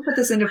 okay, let me put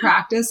this into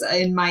practice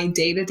in my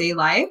day-to-day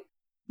life.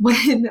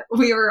 When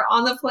we were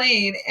on the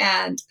plane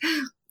and,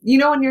 you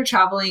know, when you're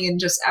traveling and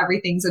just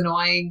everything's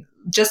annoying,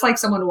 just like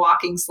someone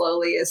walking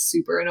slowly is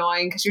super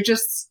annoying because you're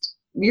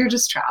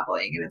just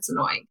traveling and it's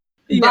annoying.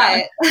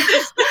 Yeah. But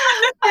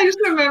I just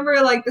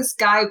remember like this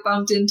guy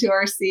bumped into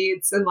our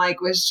seats and like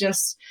was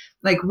just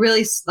like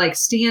really like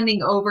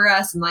standing over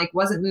us and like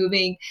wasn't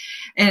moving.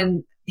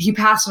 And he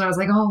passed and I was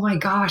like, oh my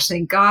gosh,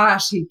 thank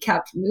gosh, he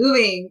kept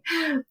moving.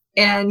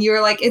 And you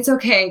were like, it's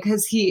okay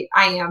because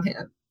I am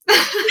him.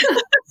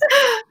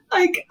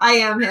 Like, I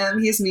am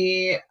him. He's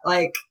me.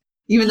 Like,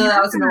 even though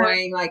that was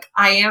annoying, like,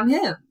 I am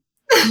him.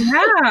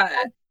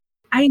 Yeah,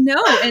 I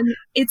know. And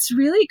it's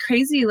really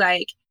crazy.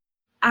 Like,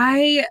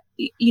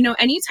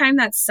 anytime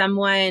that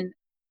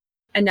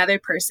another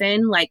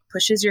person like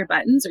pushes your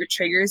buttons or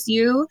triggers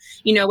you,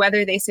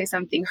 whether they say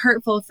something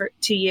hurtful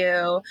to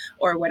you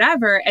or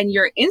whatever, and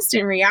your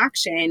instant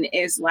reaction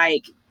is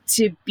like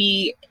to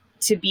be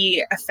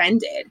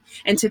offended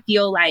and to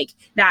feel like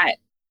that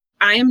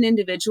I am an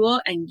individual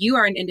and you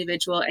are an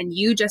individual and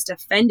you just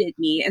offended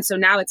me. And so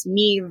now it's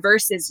me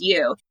versus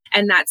you.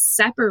 And that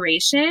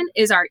separation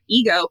is our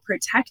ego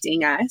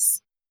protecting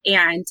us.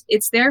 And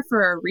it's there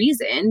for a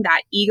reason.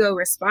 That ego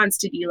response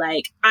to be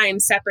like, I'm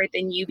separate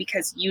than you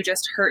because you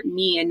just hurt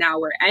me and now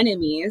we're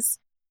enemies.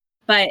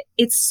 But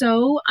it's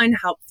so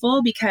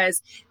unhelpful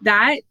because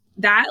that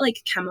like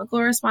chemical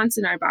response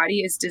in our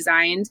body is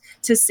designed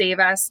to save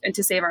us and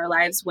to save our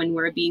lives when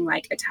we're being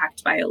like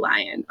attacked by a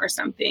lion or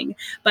something.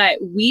 But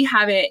we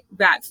have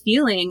that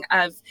feeling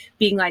of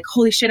being like,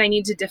 holy shit, I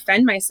need to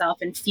defend myself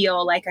and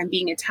feel like I'm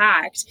being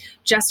attacked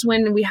just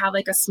when we have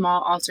like a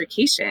small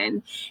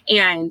altercation.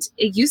 And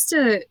it used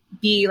to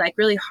be like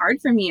really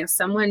hard for me if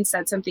someone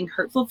said something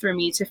hurtful for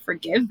me to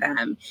forgive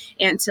them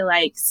and to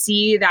like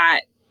see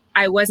that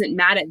I wasn't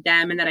mad at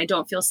them and that I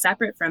don't feel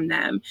separate from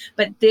them.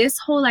 But this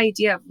whole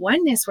idea of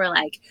oneness, where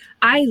like,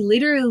 I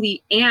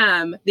literally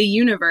am the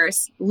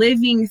universe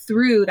living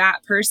through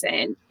that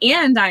person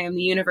and I am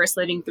the universe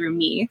living through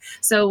me.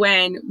 So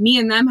when me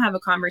and them have a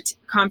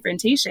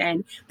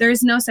confrontation, there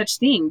is no such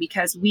thing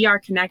because we are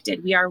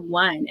connected. We are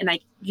one. And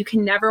you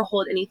can never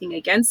hold anything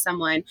against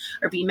someone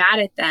or be mad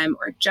at them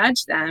or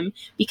judge them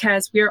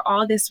because we're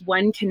all this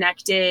one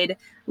connected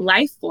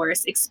life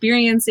force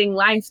experiencing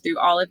life through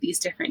all of these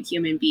different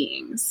human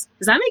beings.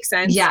 Does that make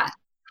sense? Yeah,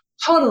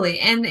 totally.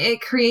 And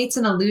it creates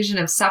an illusion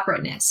of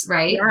separateness,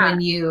 right?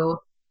 Yeah.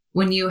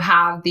 When you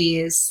have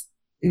these,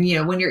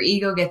 when your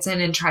ego gets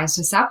in and tries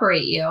to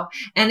separate you.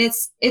 And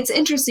it's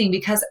interesting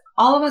because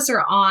all of us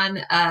are on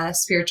a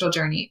spiritual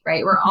journey,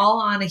 right? We're all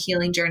on a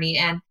healing journey.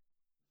 And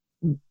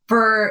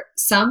for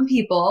some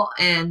people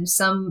and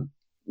some,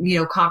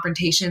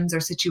 confrontations or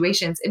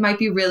situations, it might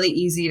be really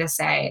easy to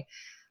say,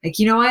 like,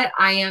 you know what?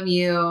 I am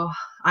you.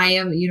 I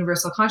am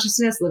universal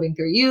consciousness living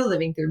through you,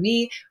 living through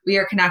me. We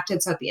are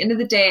connected. So at the end of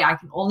the day, I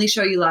can only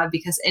show you love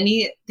because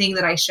anything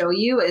that I show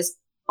you is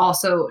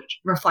also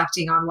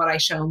reflecting on what I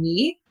show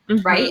me,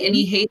 right?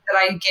 Any hate that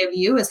I give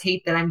you is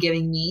hate that I'm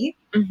giving me.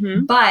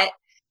 But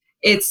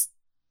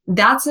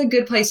that's a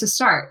good place to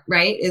start,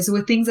 right? Is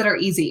with things that are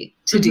easy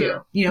to do.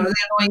 The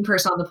annoying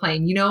person on the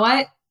plane. You know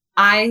what?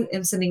 I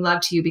am sending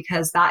love to you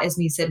because that is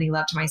me sending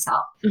love to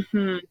myself.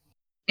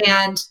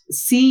 And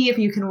see if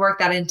you can work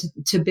that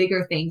into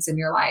bigger things in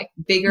your life,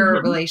 bigger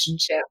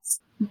relationships,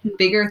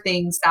 bigger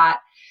things that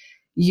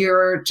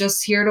you're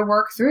just here to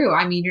work through.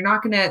 I mean, you're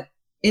not going to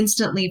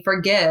instantly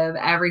forgive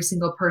every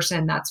single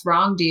person that's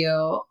wronged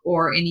you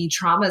or any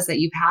traumas that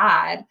you've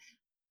had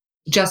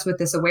just with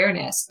this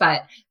awareness.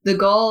 But the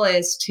goal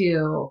is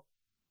to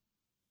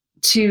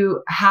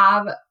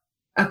have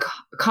a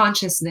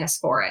consciousness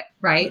for it,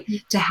 right?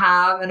 To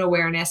have an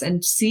awareness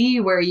and see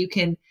where you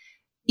can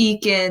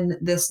eke in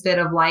this bit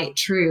of light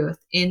truth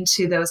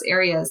into those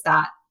areas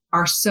that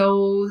are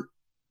so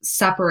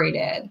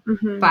separated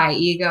by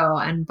ego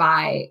and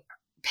by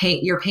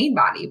pain, your pain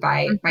body,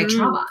 by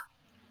trauma.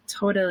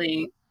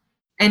 Totally.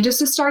 And just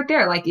to start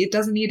there, like it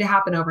doesn't need to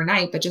happen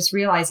overnight, but just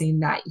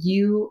realizing that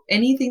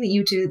anything that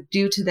you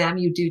do to them,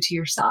 you do to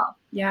yourself.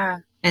 Yeah.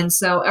 And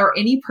so, or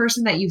any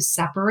person that you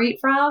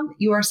separate from,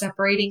 you are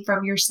separating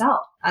from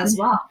yourself as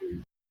well.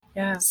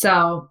 Yeah.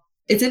 So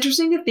it's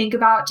interesting to think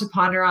about, to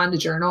ponder on, to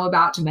journal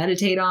about, to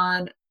meditate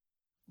on,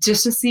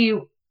 just to see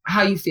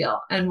how you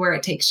feel and where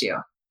it takes you.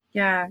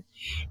 Yeah.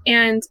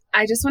 And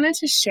I just wanted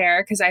to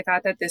share, because I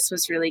thought that this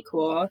was really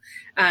cool.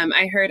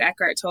 I heard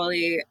Eckhart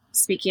Tolle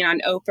speaking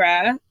on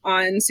Oprah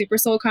on Super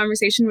Soul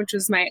Conversation, which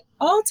was my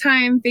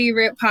all-time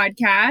favorite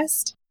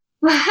podcast.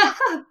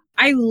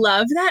 I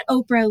love that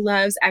Oprah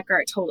loves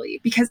Eckhart Tolle,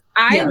 because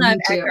I Yeah, love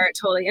me too. Eckhart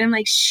Tolle. And I'm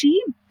like, she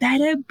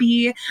better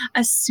be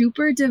a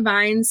super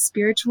divine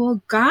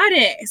spiritual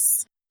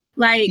goddess.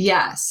 Like,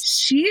 Yes.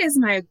 she is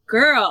my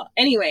girl.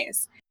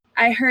 Anyways,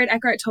 I heard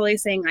Eckhart Tolle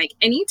saying, like,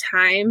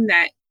 anytime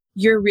that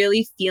you're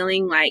really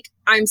feeling like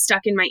I'm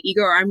stuck in my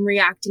ego, or I'm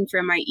reacting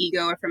from my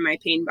ego or from my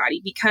pain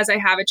body because I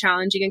have a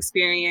challenging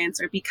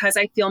experience, or because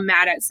I feel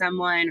mad at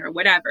someone or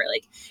whatever,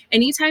 like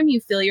anytime you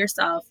feel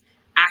yourself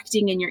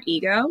acting in your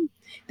ego,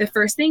 the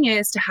first thing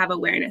is to have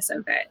awareness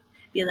of it.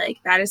 Be like,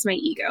 that is my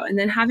ego. And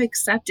then have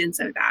acceptance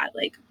of that.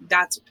 Like,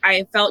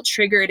 I felt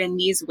triggered in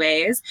these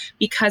ways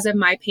because of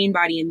my pain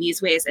body in these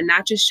ways. And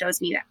that just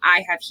shows me that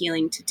I have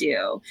healing to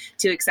do,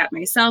 to accept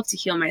myself, to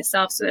heal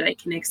myself so that I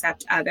can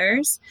accept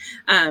others.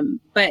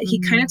 But he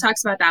kind of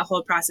talks about that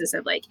whole process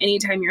of like,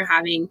 anytime you're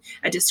having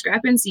a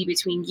discrepancy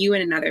between you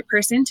and another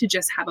person, to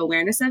just have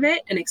awareness of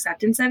it and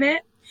acceptance of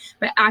it.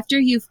 But after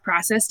you've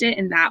processed it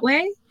in that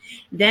way,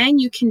 then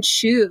you can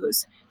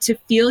choose to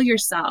feel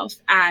yourself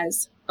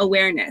as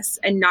awareness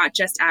and not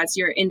just as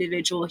your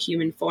individual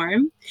human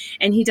form.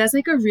 And he does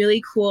like a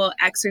really cool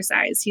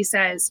exercise. He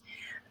says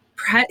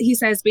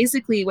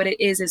basically what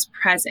it is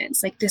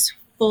presence, like this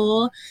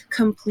full,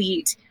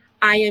 complete,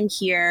 I am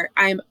here,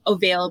 I'm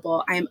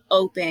available, I'm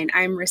open,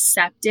 I'm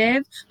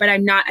receptive, but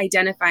I'm not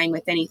identifying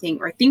with anything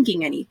or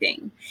thinking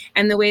anything.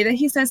 And the way that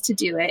he says to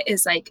do it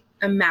is like,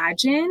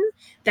 imagine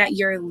that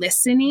you're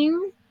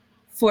listening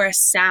for a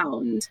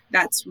sound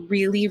that's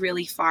really,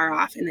 really far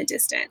off in the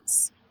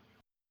distance.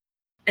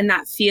 And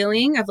that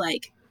feeling of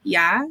like,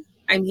 yeah,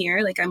 I'm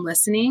here, like I'm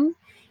listening.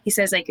 He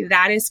says like,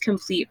 that is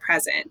complete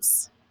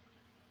presence.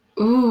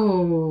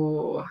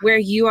 Ooh. Where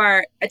you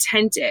are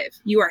attentive,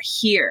 you are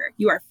here,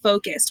 you are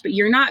focused, but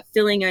you're not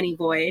filling any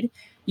void,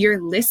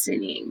 you're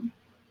listening.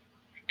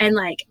 And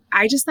like,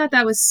 I just thought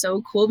that was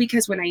so cool,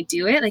 because when I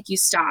do it, like you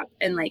stop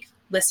and like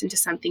listen to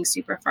something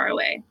super far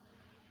away.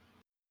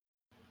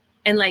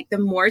 And like the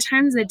more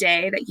times a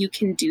day that you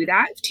can do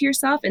that to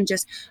yourself and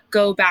just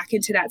go back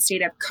into that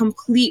state of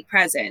complete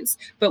presence,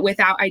 but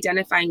without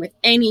identifying with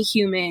any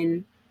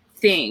human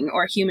thing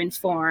or human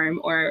form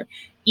or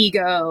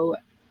ego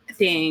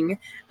thing,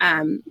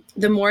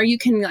 the more you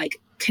can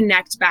like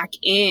connect back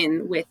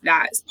in with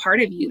that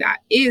part of you that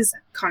is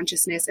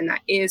consciousness and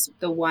that is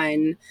the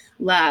one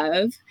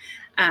love,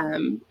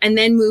 and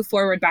then move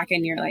forward back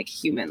in your like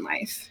human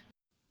life.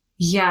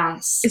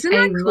 Yes. Isn't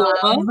that cool?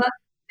 Love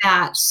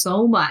that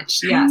so much.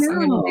 Yes, I'm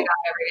going to do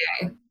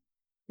that every day.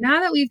 Now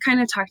that we've kind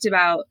of talked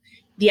about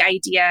the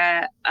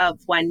idea of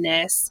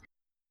oneness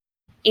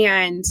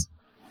and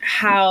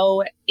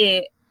how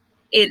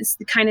it's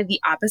kind of the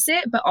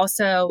opposite, but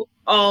also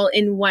all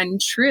in one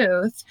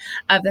truth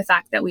of the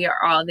fact that we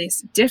are all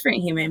these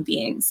different human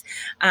beings,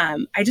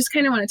 I just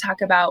kind of want to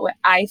talk about what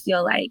I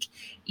feel like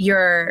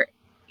your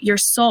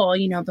soul,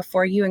 you know,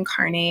 before you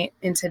incarnate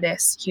into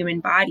this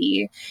human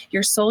body,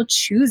 your soul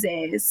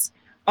chooses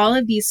all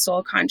of these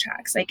soul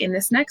contracts. Like in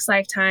this next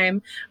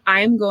lifetime,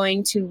 I'm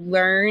going to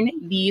learn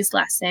these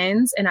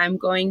lessons and I'm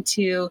going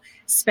to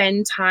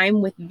spend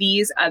time with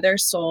these other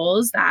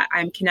souls that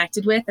I'm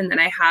connected with and that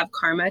I have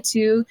karma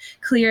to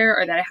clear,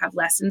 or that I have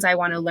lessons I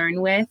want to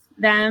learn with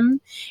them.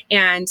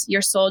 And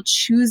your soul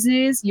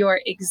chooses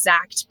your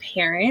exact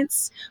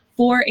parents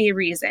for a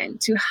reason,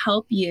 to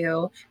help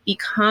you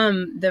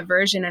become the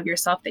version of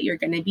yourself that you're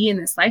going to be in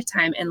this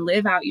lifetime and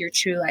live out your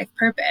true life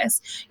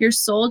purpose. Your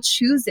soul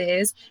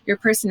chooses your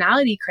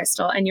personality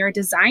crystal and your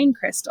design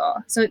crystal.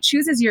 So it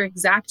chooses your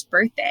exact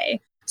birthday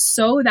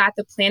so that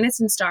the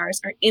planets and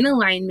stars are in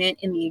alignment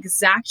in the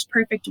exact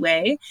perfect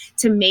way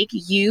to make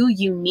you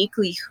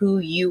uniquely who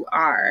you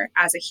are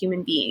as a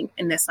human being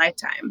in this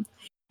lifetime.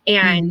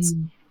 And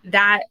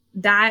that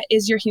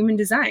is your human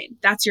design.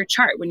 That's your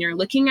chart. When you're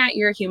looking at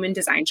your human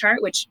design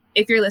chart, which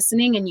if you're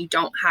listening and you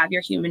don't have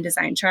your human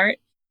design chart,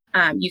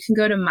 you can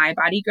go to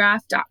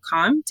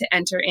mybodygraph.com to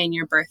enter in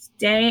your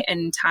birthday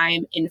and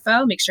time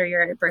info. Make sure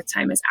your birth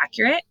time is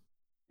accurate.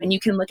 And you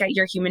can look at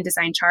your human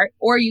design chart,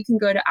 or you can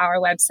go to our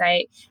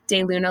website,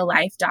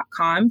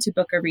 daylunalife.com, to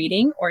book a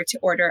reading or to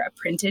order a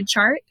printed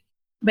chart.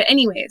 But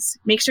anyways,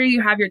 make sure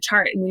you have your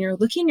chart. And when you're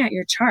looking at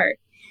your chart,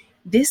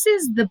 this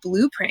is the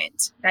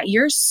blueprint that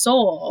your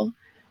soul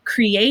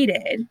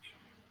created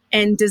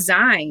and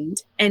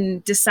designed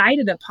and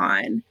decided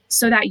upon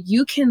so that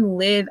you can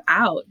live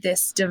out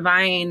this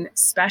divine,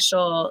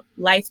 special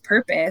life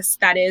purpose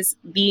that is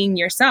being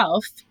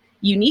yourself,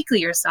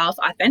 uniquely yourself,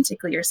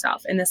 authentically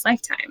yourself in this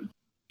lifetime.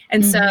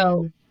 And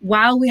so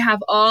while we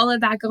have all of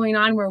that going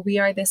on, where we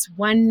are this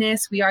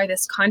oneness, we are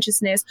this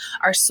consciousness,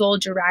 our soul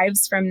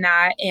derives from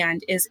that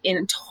and is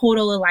in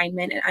total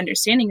alignment and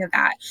understanding of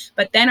that.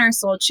 But then our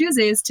soul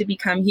chooses to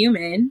become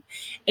human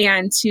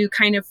and to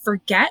kind of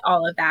forget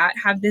all of that,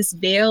 have this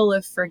veil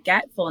of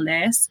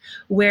forgetfulness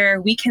where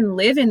we can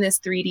live in this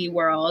 3D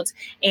world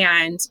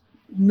and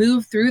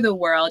move through the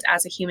world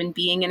as a human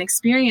being and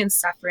experience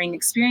suffering,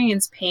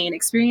 experience pain,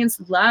 experience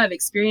love,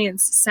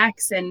 experience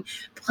sex and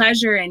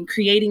pleasure and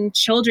creating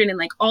children and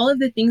like all of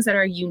the things that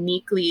are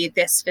uniquely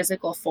this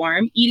physical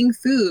form, eating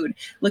food,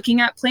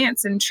 looking at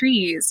plants and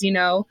trees, you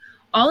know,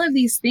 all of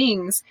these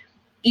things,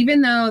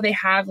 even though they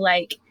have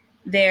like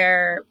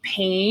their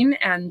pain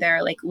and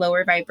their like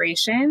lower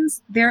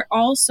vibrations, they're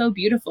all so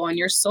beautiful. And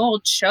your soul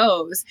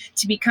chose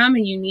to become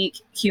a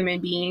unique human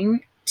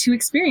being to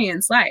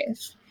experience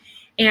life.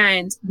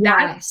 And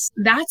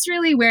that's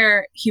really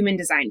where human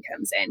design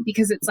comes in,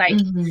 because it's like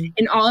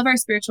in all of our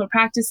spiritual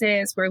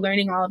practices, we're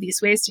learning all of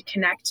these ways to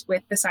connect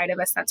with the side of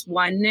us that's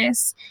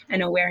oneness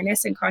and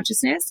awareness and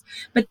consciousness.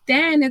 But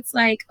then it's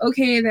like,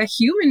 okay, the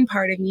human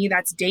part of me,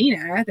 that's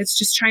Dana, that's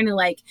just trying to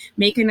like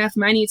make enough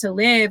money to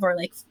live or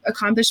like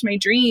accomplish my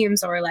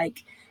dreams or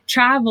like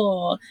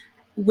travel.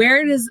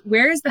 Where is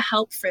the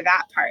help for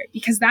that part?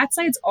 Because that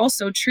side's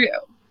also true.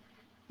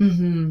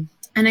 And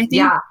I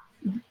think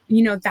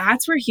you know,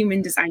 that's where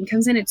human design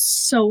comes in. It's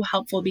so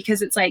helpful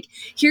because it's like,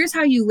 here's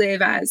how you live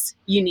as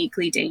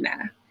uniquely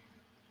Dana.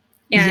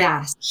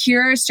 And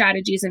here are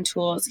strategies and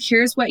tools.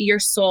 Here's what your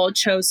soul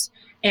chose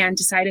and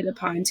decided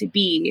upon to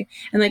be.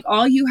 And like,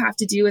 all you have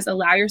to do is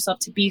allow yourself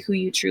to be who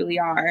you truly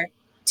are,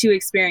 to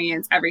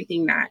experience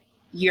everything that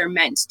you're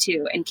meant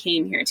to and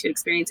came here to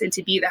experience, and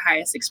to be the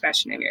highest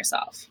expression of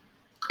yourself.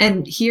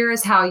 And here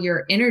is how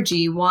your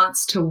energy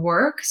wants to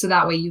work, so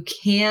that way you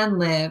can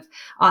live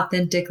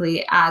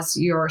authentically as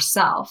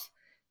yourself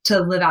to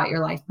live out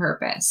your life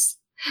purpose.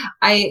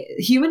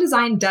 Human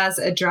design does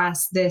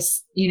address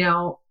this, you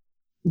know,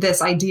 this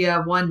idea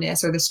of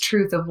oneness or this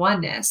truth of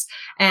oneness.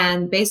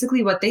 And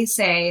basically what they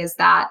say is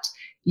that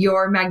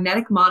your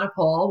magnetic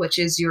monopole, which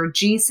is your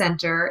G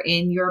center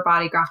in your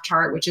body graph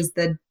chart, which is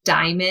the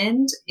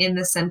diamond in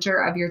the center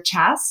of your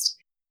chest,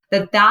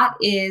 that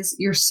is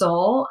your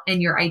soul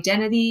and your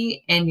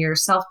identity and your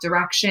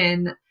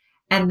self-direction.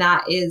 And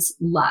that is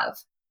love.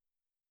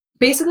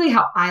 Basically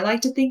how I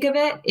like to think of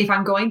it, if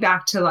I'm going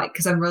back to like,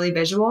 cause I'm really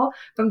visual,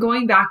 if I'm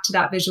going back to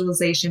that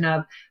visualization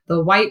of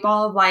the white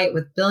ball of light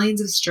with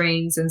billions of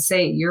strings and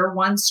say you're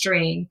one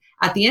string,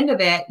 at the end of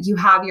it, you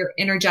have your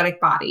energetic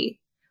body,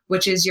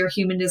 which is your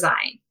human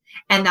design.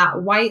 And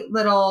that white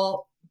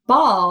little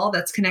ball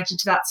that's connected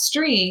to that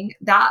string,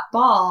 that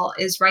ball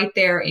is right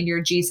there in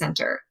your G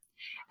center.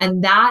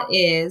 And that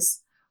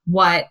is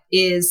what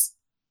is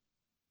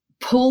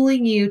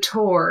pulling you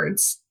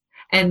towards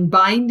and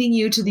binding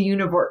you to the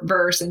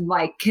universe and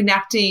like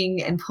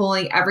connecting and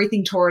pulling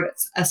everything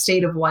towards a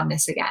state of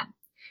oneness again,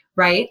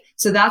 right?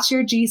 So that's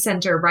your G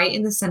center right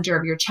in the center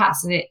of your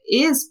chest. And it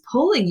is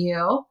pulling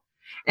you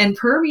and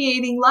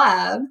permeating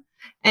love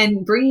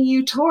and bringing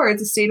you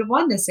towards a state of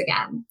oneness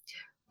again.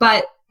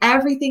 But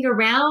everything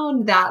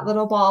around that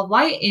little ball of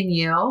light in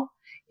you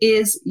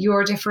is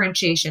your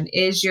differentiation,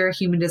 is your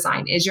human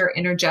design, is your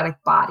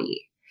energetic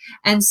body.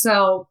 And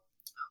so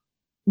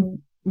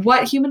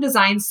what human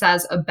design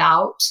says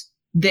about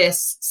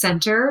this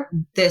center,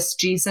 this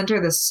G center,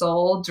 this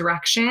soul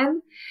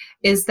direction,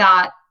 is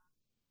that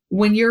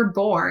when you're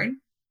born,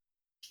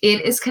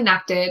 it is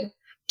connected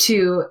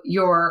to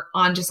your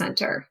Anja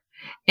center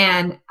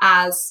and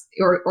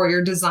or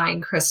your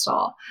design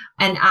crystal.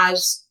 And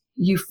as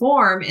you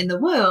form in the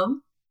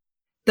womb,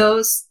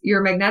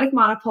 your magnetic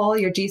monopole,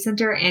 your G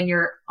center, and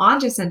your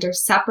Anja center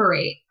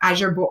separate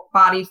as your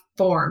body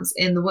forms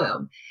in the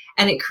womb.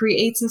 And it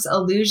creates this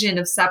illusion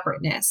of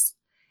separateness.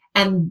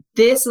 And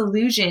this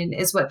illusion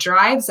is what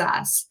drives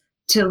us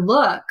to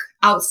look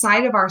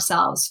outside of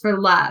ourselves for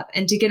love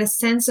and to get a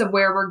sense of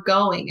where we're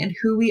going and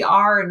who we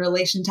are in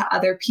relation to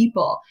other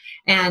people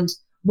and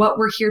what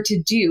we're here to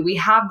do. We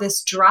have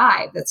this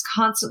drive that's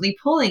constantly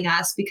pulling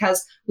us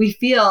because we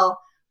feel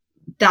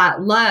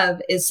that love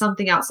is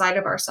something outside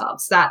of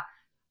ourselves, that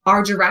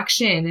our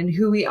direction and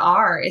who we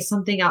are is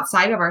something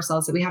outside of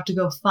ourselves that we have to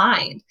go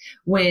find,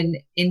 when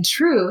in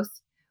truth,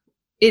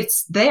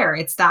 it's there.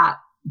 It's that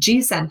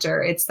G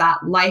center. It's that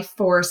life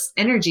force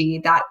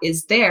energy that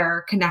is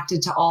there,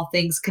 connected to all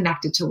things,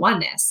 connected to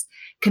oneness,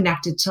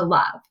 connected to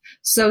love.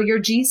 So your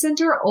G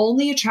center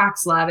only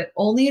attracts love. It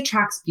only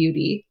attracts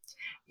beauty.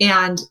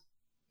 And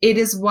it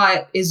is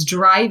what is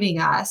driving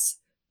us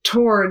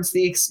towards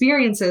the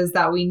experiences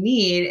that we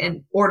need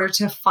in order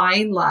to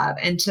find love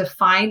and to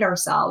find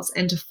ourselves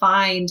and to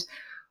find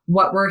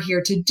what we're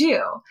here to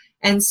do.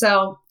 And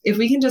so if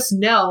we can just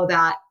know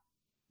that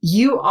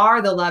you are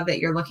the love that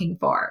you're looking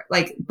for,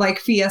 like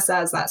Fia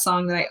says, that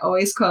song that I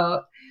always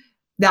quote,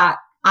 that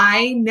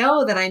I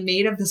know that I'm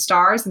made of the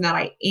stars and that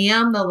I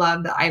am the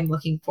love that I'm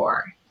looking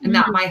for, and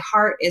that my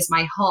heart is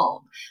my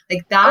home.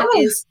 Like that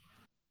is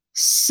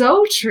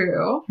so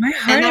true. My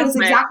heart and that is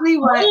exactly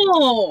what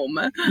home.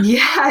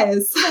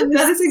 Yes.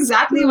 That is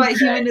exactly what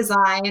human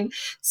design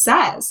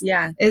says.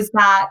 Yeah. Is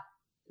that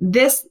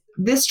this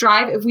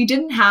drive, if we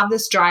didn't have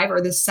this drive or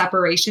this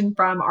separation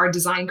from our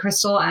design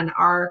crystal and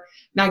our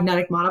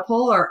magnetic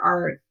monopole or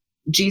our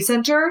G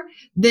center,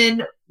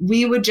 then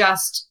we would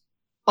just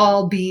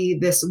all be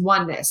this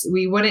oneness.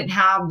 We wouldn't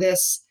have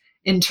this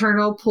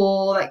internal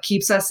pull that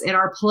keeps us in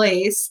our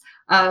place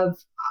of,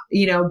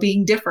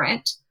 being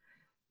different,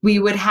 we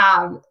would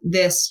have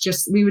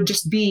we would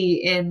just be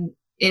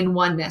in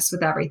oneness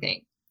with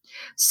everything.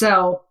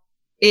 So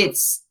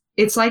it's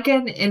like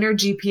an inner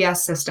GPS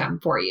system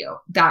for you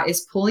that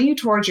is pulling you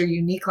towards your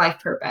unique life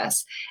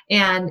purpose.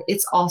 And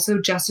it's also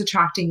just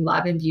attracting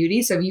love and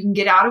beauty. So if you can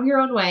get out of your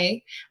own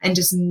way and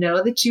just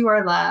know that you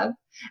are love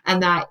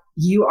and that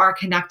you are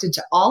connected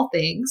to all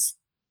things,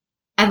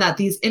 and that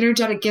these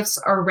energetic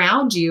gifts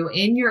around you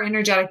in your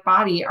energetic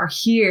body are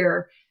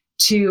here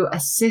to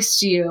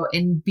assist you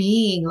in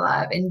being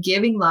love and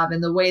giving love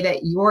in the way that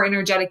your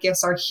energetic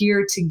gifts are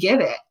here to give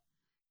it.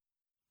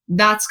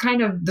 That's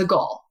kind of the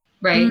goal,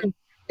 right?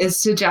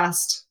 Is to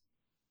just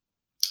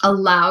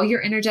allow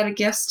your energetic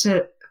gifts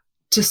to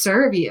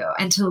serve you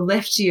and to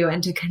lift you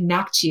and to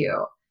connect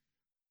you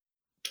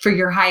for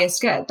your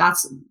highest good.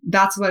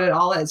 That's what it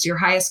all is. Your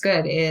highest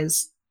good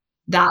is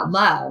that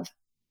love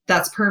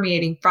that's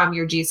permeating from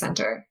your G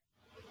center.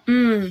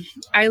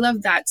 I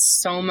love that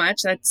so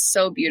much. That's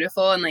so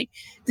beautiful. And like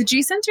the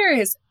G center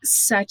is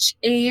such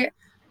a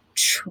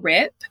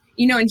trip.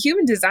 In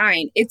human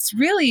design, it's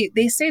really,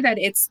 they say that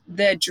it's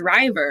the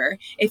driver.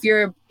 If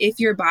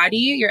your body,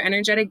 your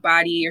energetic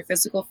body, your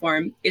physical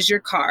form is your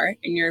car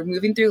and you're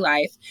moving through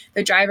life,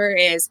 the driver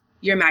is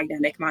your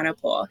magnetic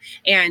monopole.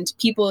 And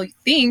people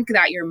think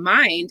that your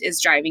mind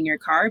is driving your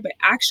car, but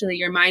actually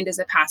your mind is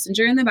a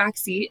passenger in the back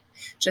seat,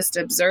 just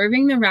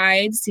observing the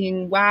ride,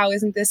 seeing, wow,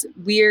 isn't this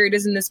weird?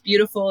 Isn't this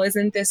beautiful?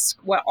 Isn't this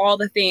what all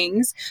the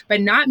things,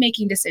 but not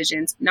making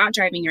decisions, not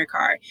driving your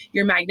car.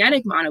 Your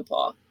magnetic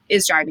monopole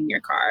is driving your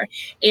car.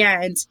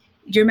 And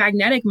your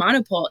magnetic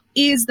monopole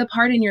is the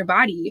part in your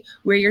body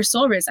where your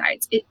soul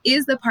resides. It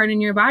is the part in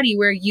your body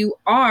where you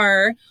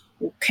are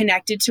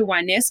connected to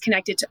oneness,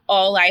 connected to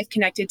all life,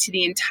 connected to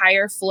the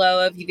entire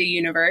flow of the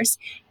universe.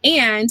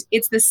 And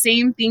it's the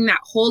same thing that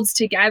holds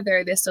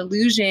together this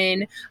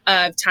illusion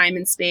of time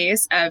and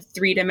space, of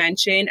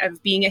 3-dimension,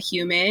 of being a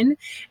human.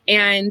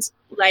 And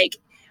like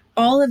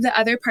all of the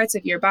other parts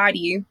of your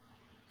body,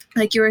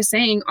 like you were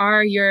saying,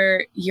 are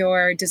your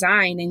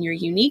design and your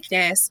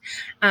uniqueness.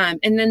 And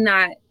then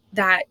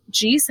that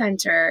G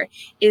center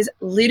is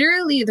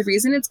literally, the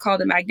reason it's called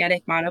a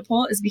magnetic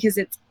monopole is because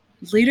it's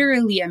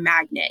literally a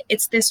magnet.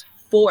 It's this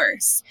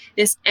force,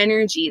 this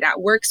energy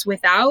that works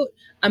without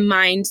a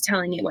mind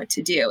telling it what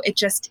to do. It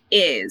just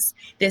is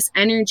this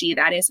energy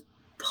that is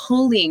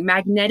pulling,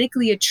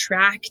 magnetically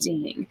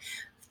attracting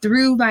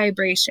through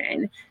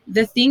vibration,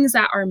 the things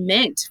that are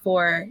meant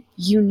for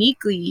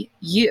uniquely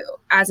you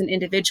as an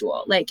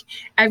individual. Like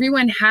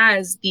everyone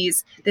has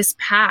this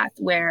path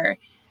where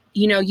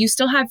you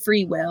still have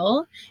free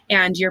will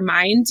and your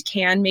mind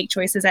can make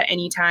choices at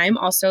any time.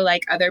 Also,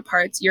 like other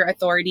parts, your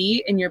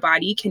authority in your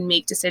body can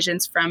make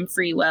decisions from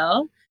free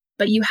will,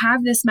 but you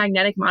have this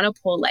magnetic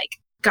monopole like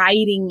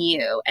guiding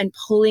you and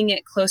pulling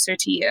it closer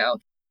to you.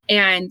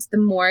 And the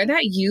more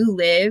that you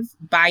live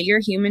by your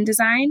human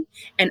design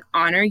and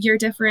honor your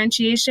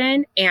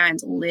differentiation and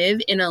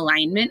live in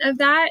alignment of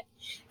that,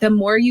 the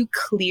more you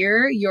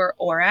clear your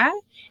aura.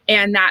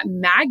 And that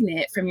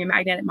magnet from your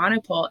magnetic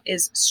monopole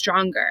is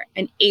stronger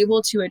and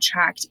able to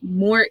attract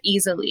more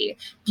easily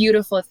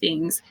beautiful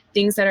things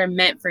that are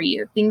meant for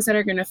you, things that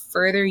are going to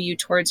further you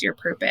towards your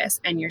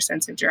purpose and your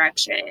sense of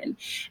direction.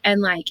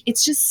 And like,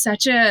 it's just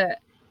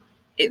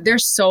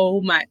there's so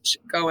much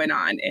going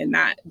on in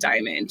that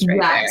diamond right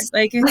there.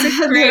 Like it's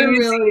a crazy, it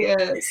really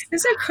is.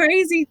 It's a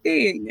crazy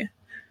thing.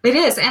 It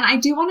is. And I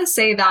do want to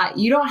say that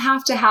you don't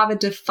have to have a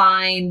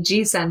defined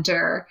G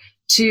center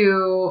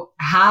to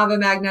have a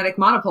magnetic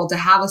monopole, to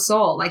have a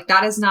soul. Like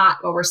that is not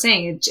what we're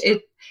saying.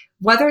 It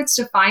whether it's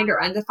defined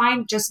or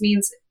undefined just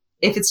means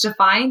if it's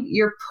defined,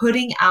 you're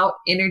putting out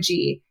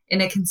energy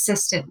in a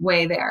consistent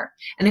way there.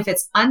 And if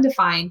it's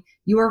undefined,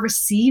 you are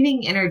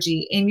receiving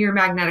energy in your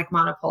magnetic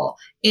monopole,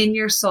 in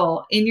your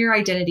soul, in your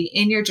identity,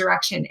 in your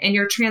direction, and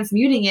you're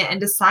transmuting it and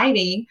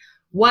deciding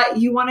what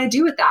you want to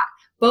do with that.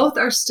 Both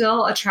are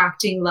still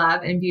attracting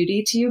love and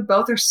beauty to you.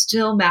 Both are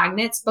still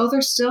magnets. Both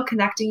are still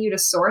connecting you to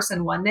source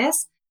and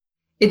oneness.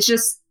 It's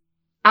just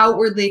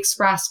outwardly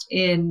expressed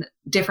in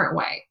different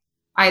way,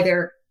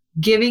 either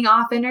giving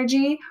off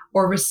energy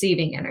or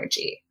receiving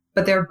energy,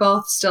 but they're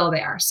both still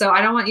there. So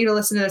I don't want you to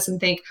listen to this and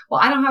think, well,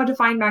 I don't have a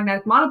defined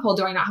magnetic monopole.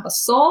 Do I not have a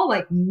soul?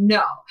 Like,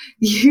 no,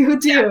 you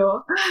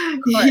do.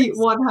 Yeah,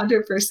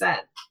 100%.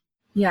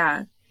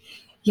 Yeah.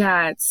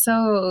 Yeah. It's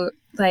so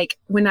like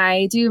when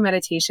I do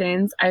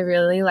meditations, I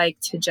really like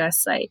to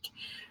just like,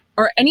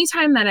 or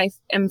anytime that I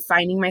am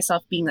finding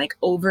myself being like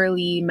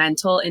overly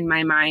mental in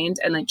my mind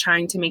and like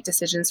trying to make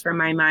decisions from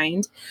my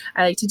mind,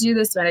 I like to do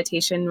this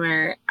meditation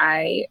where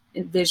I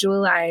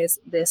visualize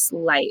this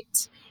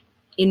light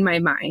in my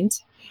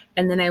mind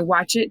and then I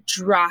watch it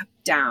drop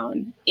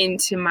down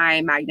into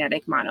my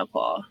magnetic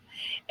monopole.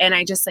 And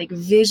I just like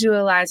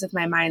visualize with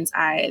my mind's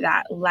eye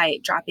that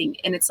light dropping,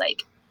 and it's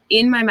like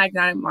in my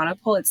magnetic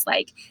monopole, it's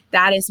like,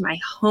 that is my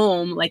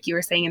home. Like you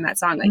were saying in that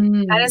song, like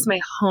that is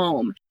my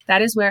home.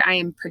 That is where I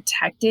am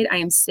protected. I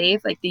am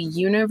safe. Like the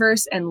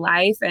universe and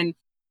life and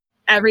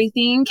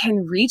everything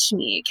can reach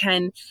me,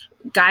 can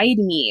guide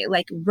me,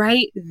 like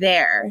right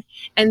there.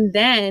 And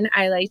then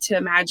I like to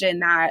imagine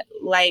that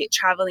light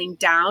traveling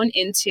down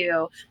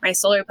into my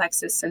solar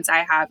plexus, since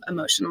I have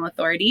emotional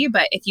authority.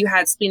 But if you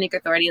had splenic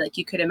authority, like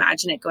you could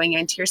imagine it going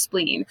into your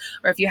spleen.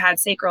 Or if you had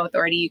sacral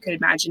authority, you could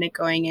imagine it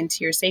going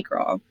into your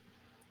sacral.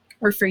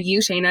 Or for you,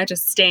 Shayna,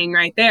 just staying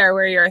right there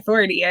where your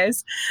authority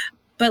is.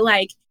 But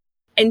like,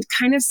 and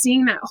kind of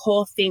seeing that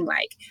whole thing,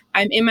 like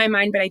I'm in my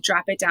mind, but I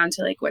drop it down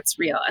to like what's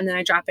real. And then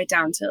I drop it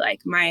down to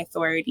like my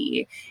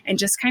authority, and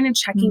just kind of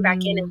checking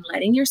back in and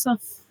letting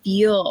yourself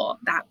feel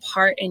that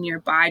part in your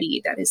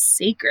body that is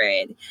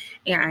sacred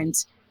and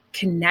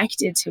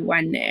connected to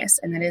oneness,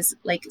 and that is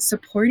like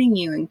supporting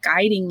you and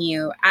guiding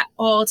you at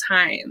all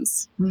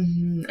times.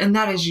 And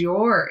that is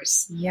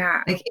yours.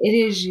 Yeah. Like it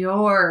is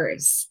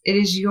yours. It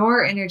is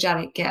your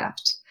energetic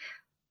gift.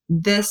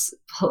 This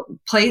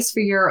place for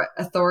your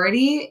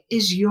authority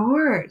is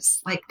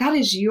yours. Like that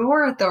is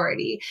your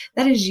authority.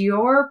 That is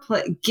your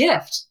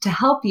gift to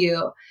help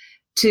you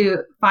to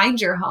find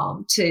your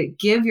home, to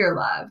give your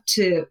love,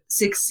 to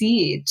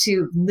succeed,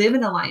 to live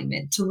in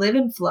alignment, to live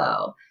in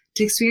flow,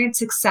 to experience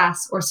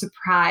success or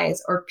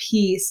surprise or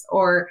peace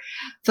or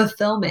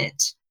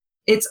fulfillment.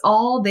 It's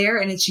all there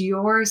and it's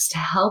yours to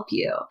help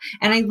you.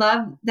 And I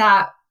love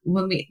that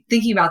when we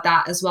thinking about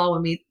that as well,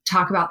 when we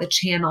talk about the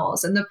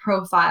channels and the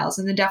profiles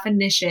and the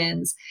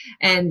definitions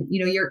and, you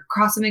know, your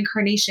cross of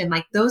incarnation,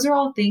 like those are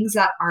all things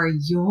that are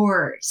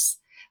yours.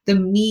 The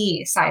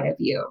me side of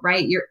you,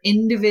 right? Your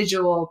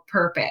individual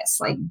purpose,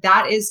 like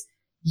that is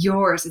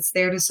yours. It's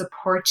there to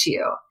support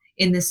you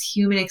in this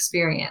human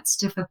experience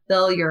to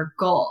fulfill your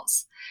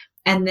goals.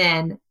 And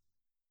then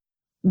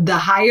the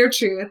higher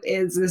truth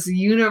is this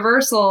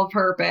universal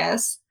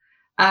purpose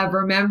of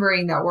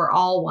remembering that we're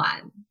all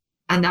one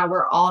and that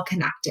we're all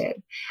connected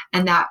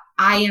and that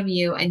I am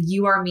you and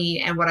you are me.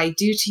 And what I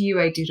do to you,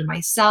 I do to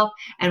myself.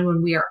 And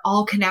when we are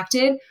all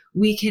connected,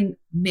 we can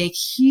make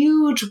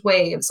huge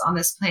waves on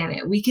this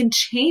planet. We can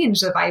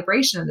change the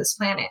vibration of this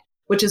planet,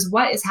 which is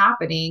what is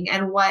happening.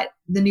 And what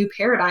the new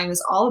paradigm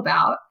is all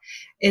about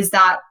is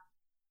that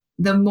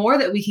the more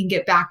that we can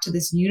get back to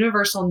this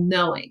universal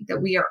knowing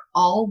that we are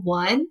all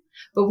one,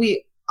 but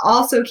we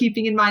also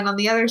keeping in mind on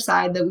the other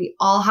side that we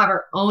all have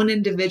our own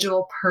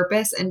individual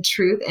purpose and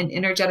truth and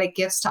energetic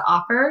gifts to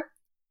offer,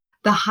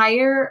 the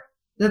higher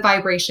the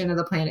vibration of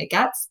the planet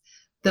gets,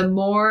 the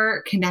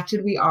more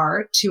connected we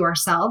are to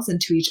ourselves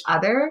and to each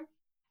other.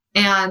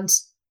 And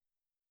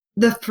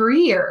the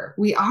freer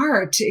we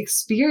are to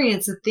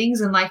experience the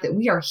things in life that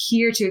we are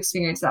here to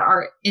experience that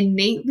are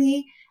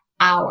innately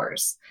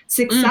ours.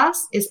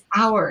 Success is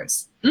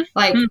ours.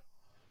 Like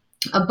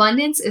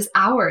abundance is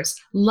ours.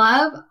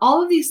 Love,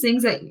 all of these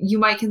things that you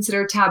might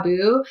consider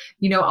taboo,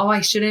 you know, oh,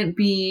 I shouldn't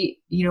be,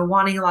 you know,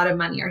 wanting a lot of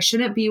money, or I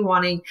shouldn't be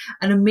wanting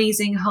an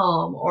amazing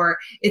home, or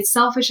it's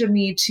selfish of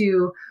me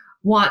to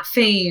want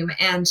fame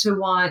and to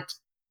want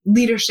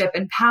leadership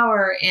and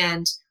power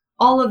and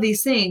all of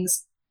these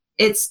things.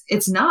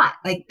 It's not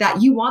like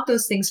that. You want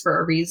those things for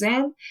a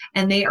reason,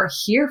 and they are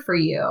here for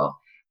you,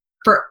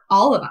 for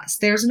all of us.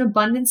 There's an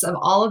abundance of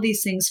all of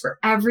these things for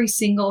every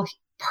single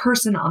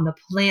person on the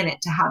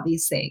planet to have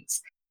these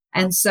things.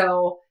 And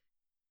so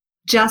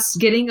just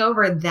getting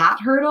over that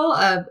hurdle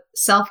of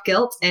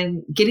self-guilt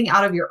and getting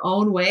out of your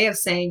own way of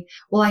saying,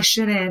 well, I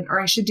shouldn't, or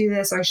I should do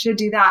this, or I should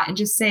do that. And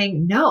just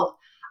saying, no,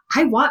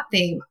 I want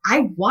fame.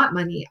 I want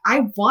money.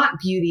 I want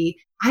beauty.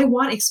 I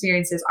want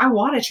experiences. I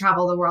want to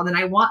travel the world, and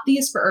I want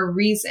these for a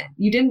reason.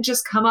 You didn't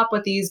just come up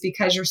with these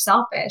because you're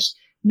selfish.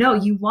 No,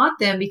 you want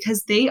them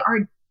because they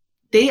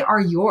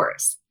are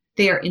yours.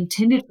 They are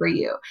intended for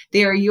you.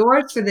 They are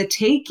yours for the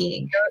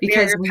taking,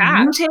 because when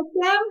you take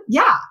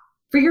them,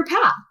 for your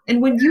path.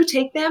 And when you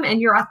take them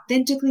and you're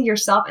authentically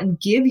yourself and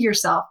give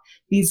yourself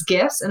these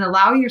gifts and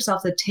allow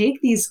yourself to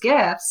take these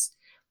gifts,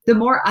 the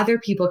more other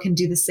people can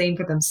do the same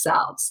for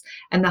themselves.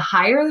 And the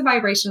higher the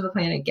vibration of the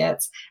planet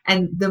gets,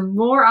 and the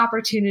more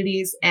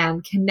opportunities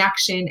and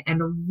connection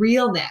and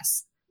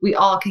realness we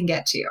all can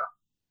get to.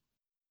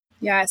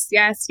 Yes,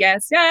 yes,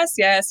 yes, yes,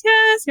 yes,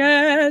 yes,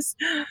 yes.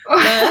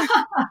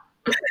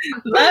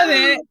 Love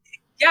it.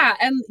 Yeah.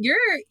 And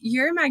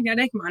your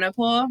magnetic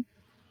monopole,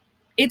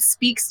 it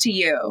speaks to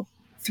you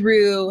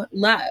through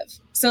love.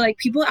 So like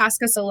people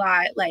ask us a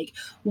lot, like,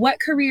 what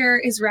career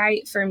is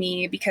right for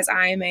me because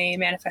I'm a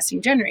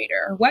manifesting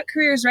generator? Or what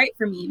career is right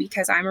for me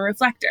because I'm a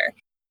reflector?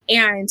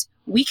 And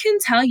we can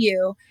tell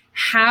you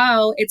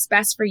how it's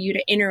best for you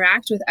to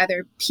interact with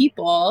other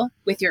people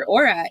with your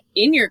aura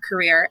in your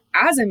career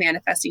as a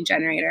manifesting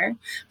generator,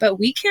 but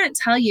we can't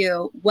tell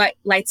you what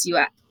lights you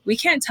up. We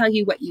can't tell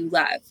you what you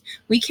love.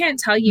 We can't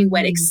tell you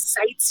what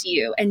excites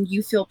you and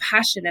you feel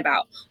passionate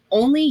about.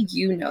 Only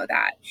you know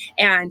that.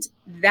 And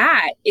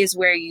that is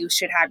where you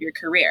should have your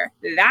career.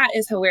 That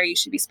is where you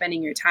should be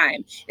spending your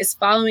time, is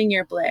following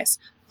your bliss,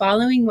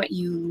 following what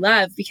you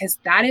love, because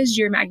that is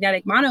your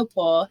magnetic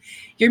monopole.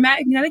 Your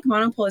magnetic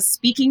monopole is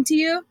speaking to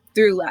you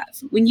through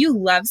love. When you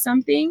love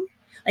something,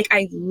 Like,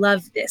 I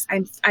love this.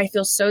 I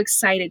feel so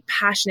excited,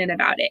 passionate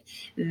about it.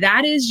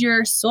 That is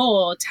your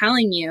soul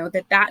telling you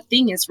that that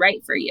thing is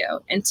right for you,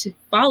 and to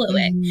follow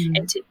it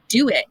and to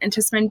do it and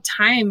to spend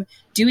time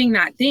doing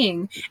that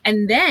thing.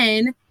 And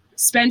then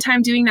spend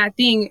time doing that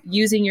thing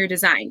using your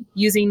design,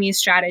 using these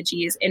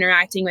strategies,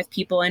 interacting with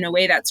people in a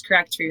way that's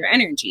correct for your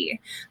energy.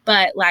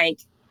 But like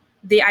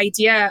the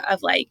idea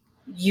of like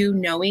you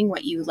knowing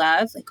what you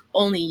love, like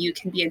only you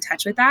can be in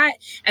touch with that.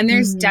 And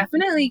there's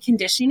definitely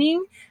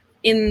conditioning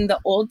in the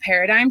old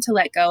paradigm to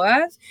let go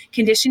of,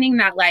 conditioning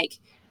that like,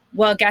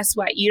 well, guess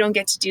what? You don't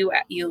get to do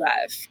what you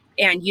love,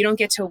 and you don't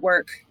get to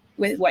work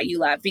with what you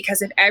love,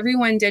 because if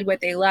everyone did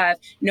what they love,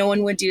 no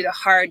one would do the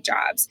hard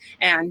jobs,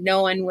 and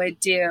no one would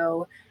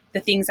do the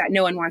things that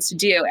no one wants to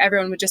do.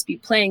 Everyone would just be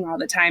playing all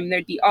the time.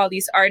 There'd be all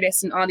these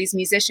artists and all these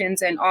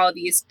musicians and all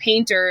these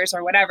painters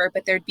or whatever,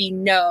 but there'd be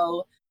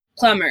no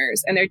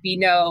plumbers and there'd be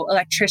no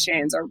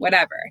electricians or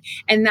whatever.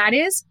 And that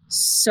is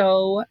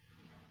so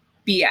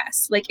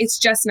BS. Like, it's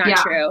just not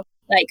true.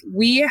 Like,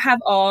 we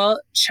have all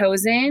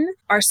chosen,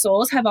 our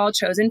souls have all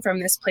chosen from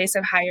this place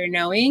of higher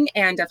knowing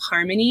and of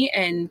harmony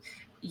and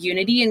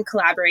unity and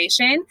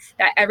collaboration,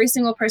 that every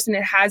single person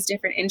that has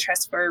different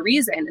interests for a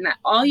reason. And that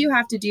all you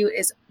have to do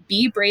is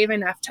be brave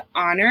enough to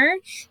honor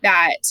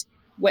that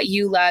what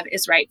you love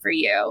is right for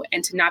you,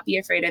 and to not be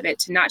afraid of it,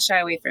 to not shy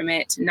away from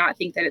it, to not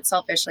think that it's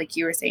selfish, like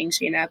you were saying,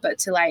 Shayna, but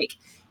to like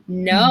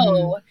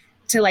know,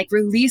 to like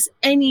release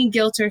any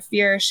guilt or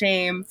fear or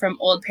shame from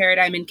old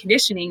paradigm and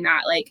conditioning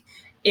that like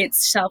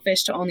it's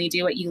selfish to only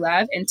do what you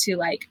love, and to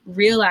like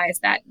realize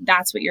that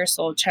that's what your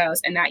soul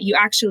chose, and that you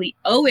actually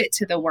owe it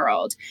to the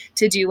world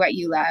to do what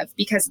you love,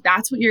 because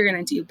that's what you're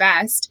going to do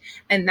best.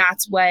 And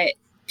that's what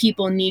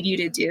people need you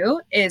to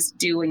do, is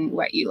doing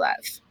what you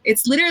love.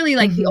 It's literally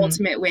like the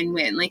ultimate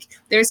win-win. Like,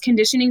 there's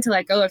conditioning to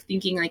let go of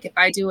thinking like, if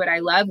I do what I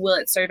love, will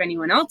it serve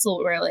anyone else,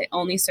 or will it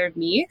only serve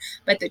me?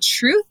 But the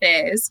truth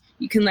is,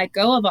 you can let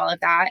go of all of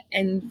that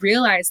and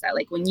realize that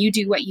like when you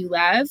do what you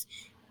love,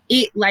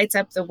 it lights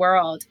up the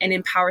world and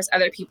empowers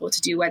other people to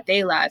do what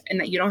they love, and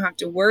that you don't have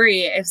to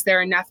worry if there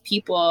are enough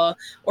people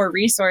or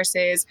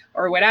resources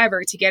or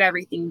whatever to get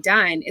everything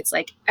done. It's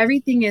like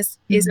everything is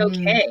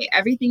okay.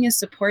 Everything is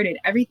supported.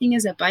 Everything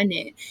is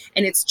abundant.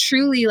 And it's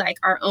truly like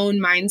our own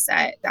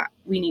mindset that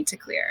we need to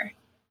clear.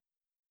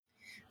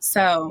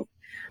 So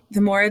the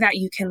more that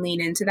you can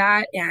lean into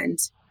that and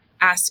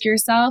ask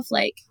yourself,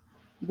 like,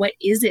 what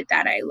is it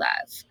that I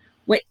love?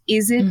 What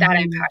is it that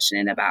I'm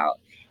passionate about?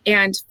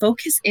 And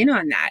focus in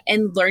on that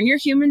and learn your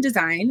human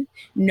design,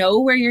 know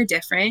where you're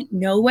different,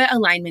 know what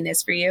alignment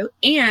is for you,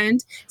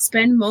 and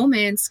spend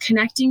moments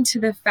connecting to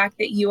the fact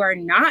that you are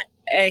not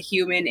a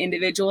human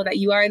individual, that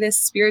you are this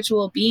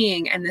spiritual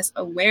being and this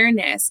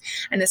awareness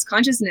and this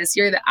consciousness.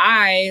 You're the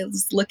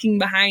eyes looking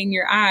behind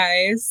your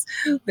eyes,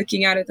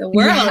 looking out at the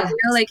world. Yes. You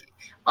know, like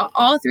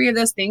all three of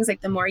those things,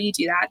 like the more you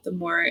do that, the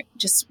more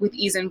just with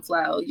ease and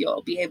flow,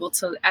 you'll be able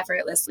to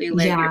effortlessly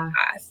live your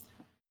path.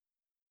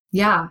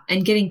 Yeah.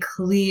 And getting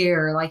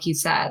clear, like you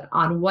said,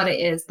 on what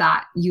it is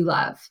that you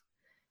love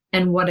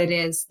and what it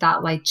is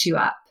that lights you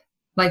up.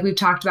 Like we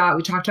talked about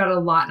it a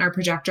lot in our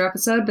projector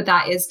episode, but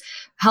that is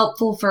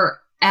helpful for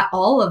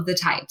all of the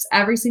types,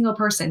 every single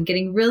person,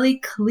 getting really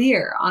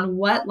clear on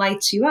what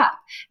lights you up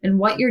and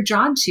what you're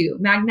drawn to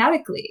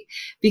magnetically,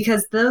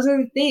 because those are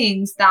the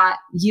things that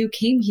you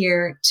came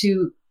here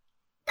to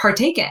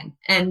partake in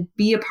and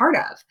be a part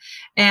of.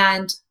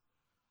 And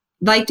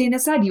like Dana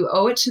said, you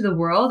owe it to the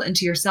world and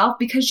to yourself,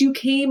 because you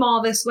came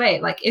all this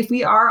way. Like, if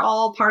we are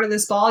all part of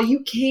this ball,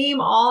 you came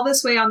all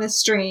this way on this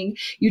string.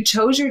 You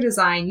chose your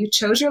design. You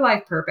chose your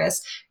life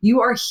purpose.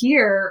 You are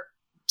here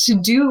to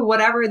do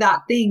whatever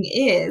that thing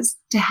is,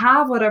 to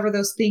have whatever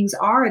those things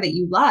are that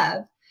you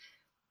love.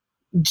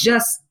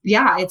 Just,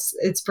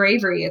 it's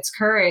bravery, it's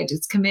courage,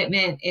 it's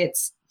commitment,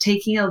 it's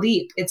taking a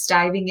leap, it's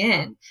diving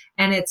in,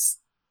 and it's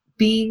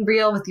being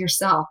real with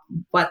yourself,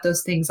 what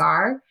those things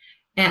are,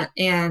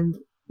 and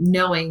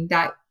knowing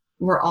that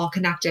we're all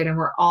connected and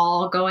we're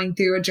all going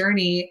through a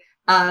journey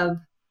of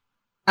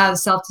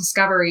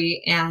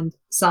self-discovery and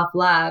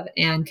self-love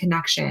and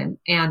connection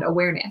and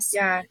awareness.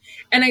 Yeah.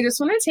 And I just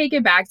want to take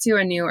it back to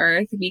A New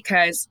Earth,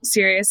 because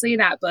seriously,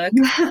 that book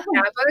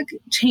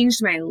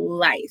changed my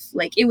life.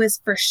 Like, it was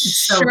for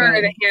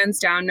sure the hands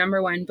down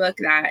number one book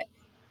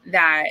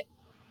that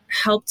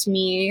helped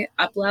me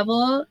up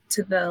level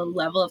to the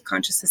level of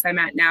consciousness I'm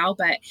at now.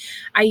 But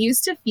I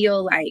used to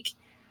feel like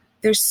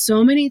there's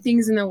so many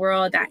things in the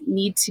world that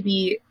need to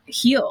be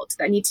healed,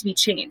 that need to be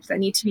changed, that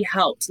need to be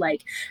helped.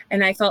 Like,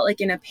 and I felt like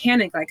in a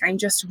panic, like I'm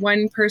just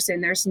one person.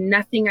 There's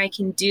nothing I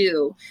can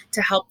do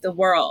to help the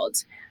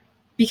world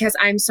because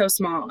I'm so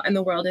small and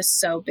the world is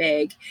so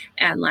big.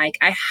 And like,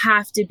 I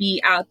have to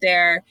be out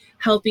there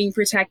helping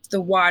protect the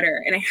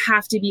water, and I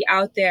have to be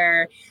out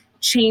there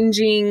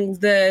changing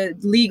the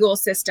legal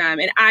system,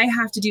 and I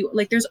have to do,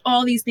 like, there's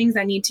all these things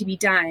that need to be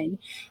done.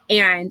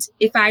 And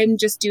if I'm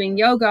just doing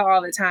yoga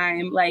all the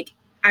time, like,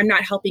 I'm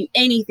not helping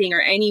anything or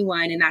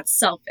anyone, and that's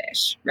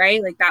selfish,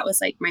 right? Like, that was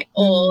like my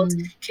old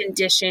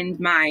conditioned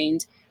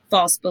mind,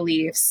 false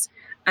beliefs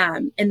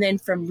And then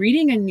from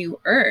reading A New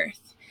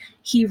Earth,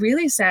 he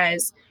really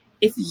says,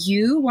 if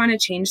you want to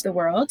change the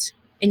world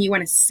and you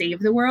want to save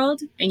the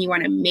world and you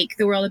want to make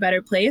the world a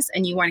better place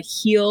and you want to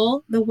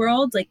heal the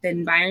world, like the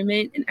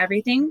environment and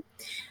everything,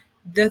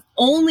 the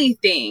only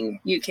thing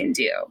you can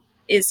do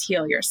is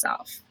heal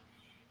yourself.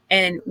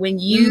 And when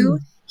you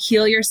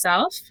heal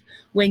yourself,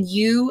 when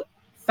you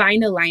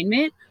find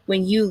alignment,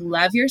 when you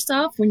love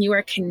yourself, when you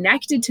are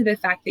connected to the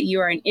fact that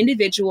you are an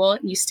individual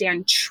and you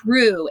stand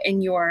true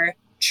in your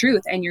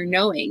truth and your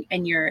knowing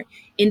and your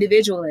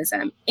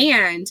individualism,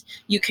 and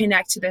you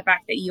connect to the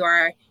fact that you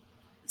are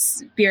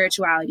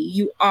spirituality,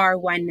 you are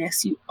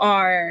oneness, you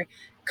are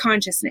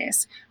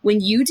consciousness.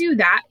 When you do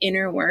that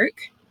inner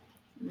work,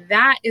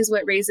 that is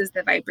what raises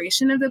the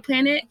vibration of the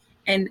planet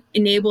and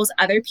enables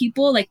other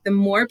people. Like the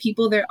more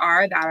people there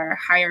are that are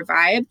higher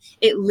vibe,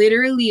 it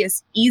literally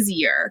is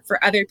easier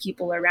for other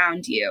people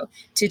around you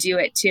to do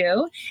it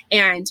too.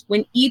 And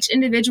when each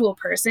individual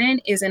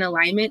person is in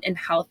alignment and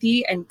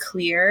healthy and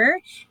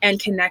clear and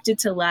connected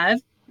to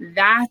love,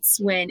 that's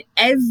when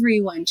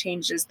everyone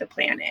changes the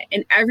planet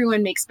and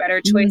everyone makes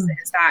better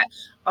choices that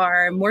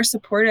are more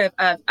supportive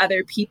of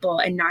other people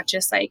and not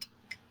just like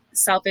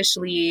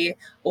selfishly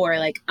or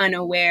like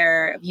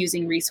unaware of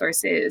using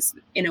resources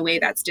in a way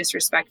that's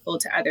disrespectful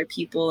to other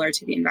people or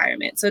to the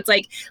environment. So it's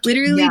like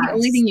literally the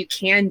only thing you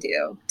can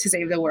do to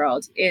save the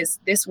world is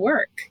this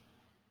work.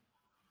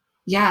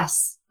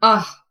 Yes.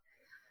 Oh,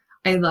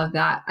 I love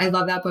that. I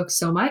love that book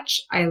so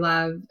much. I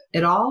love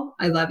it all.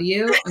 I love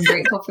you. I'm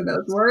grateful for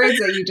those words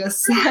that you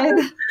just said.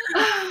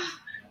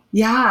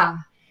 Yeah.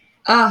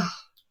 I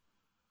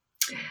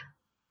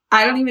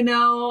don't even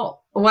know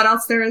what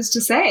else there is to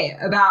say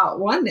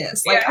about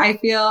oneness. Like, I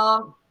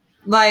feel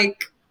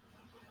like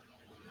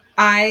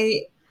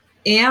I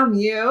am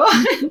you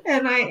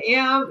and I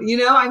am,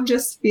 I'm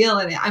just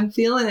feeling it. I'm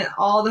feeling it,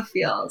 all the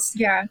feels.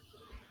 Yeah,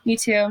 me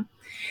too.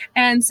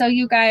 And so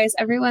you guys,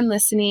 everyone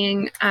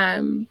listening,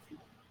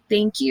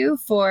 thank you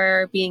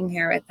for being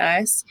here with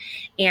us.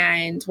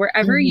 And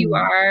wherever you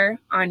are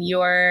on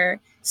your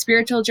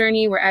spiritual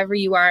journey, wherever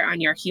you are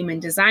on your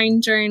human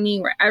design journey,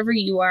 wherever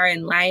you are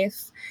in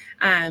life,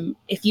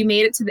 if you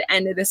made it to the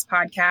end of this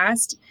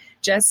podcast,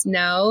 just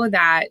know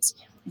that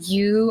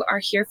you are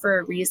here for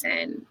a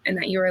reason and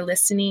that you are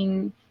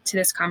listening to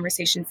this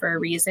conversation for a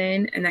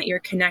reason and that you're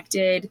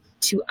connected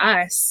to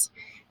us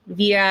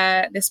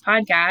via this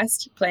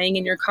podcast playing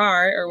in your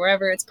car or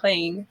wherever it's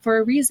playing for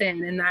a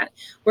reason, and that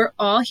we're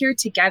all here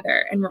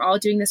together and we're all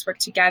doing this work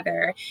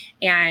together.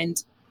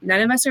 And none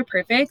of us are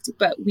perfect,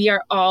 but we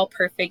are all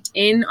perfect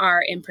in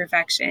our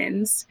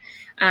imperfections.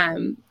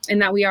 And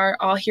that we are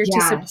all here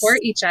to support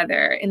each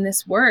other in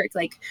this work.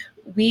 Like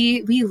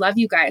we love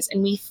you guys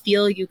and we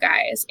feel you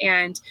guys,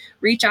 and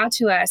reach out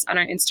to us on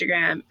our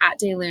Instagram at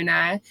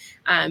Dayluna.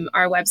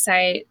 Our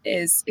website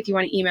is, if you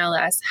want to email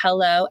us,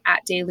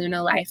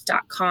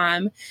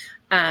 hello@daylunalife.com.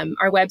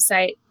 Our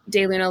website,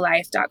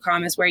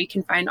 daylunalife.com, is where you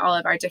can find all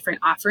of our different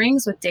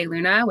offerings with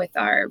Dayluna, with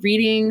our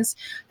readings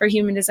for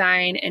human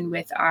design and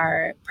with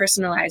our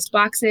personalized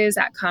boxes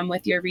that come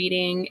with your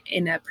reading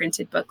in a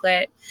printed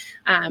booklet.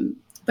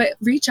 But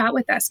reach out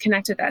with us,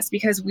 connect with us,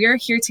 because we're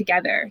here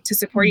together to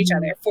support each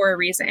other for a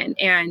reason.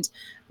 And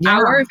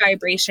our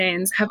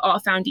vibrations have all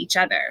found each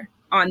other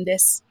on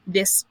this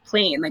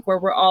plane, like where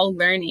we're all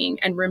learning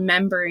and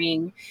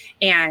remembering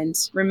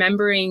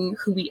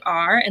who we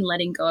are and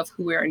letting go of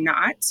who we are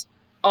not,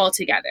 all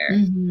together.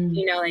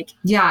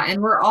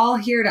 And we're all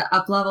here to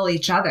up level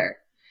each other.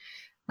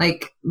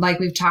 Like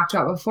we've talked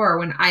about before,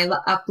 when I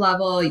up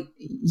level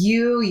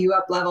you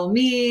up level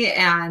me,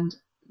 and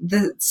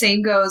the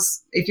same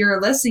goes if you're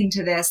listening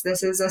to this.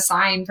 This is a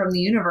sign from the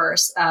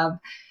universe of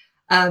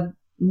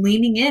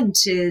leaning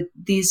into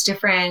these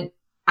different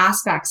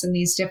aspects and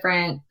these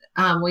different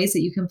ways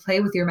that you can play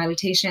with your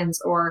meditations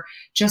or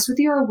just with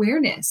your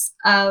awareness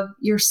of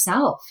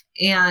yourself,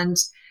 and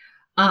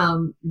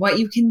what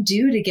you can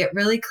do to get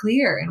really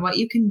clear, and what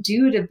you can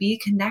do to be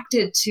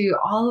connected to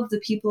all of the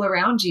people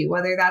around you,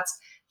 whether that's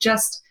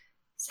just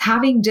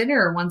having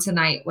dinner once a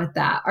night with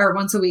that or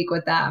once a week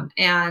with them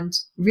and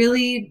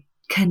really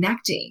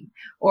connecting,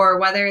 or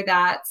whether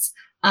that's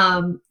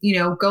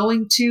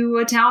going to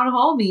a town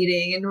hall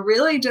meeting and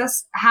really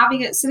just having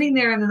it sitting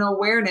there in an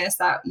awareness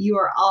that you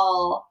are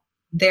all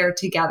there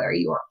together.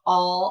 You are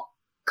all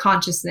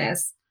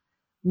consciousness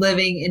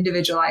living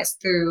individualized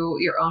through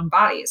your own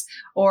bodies,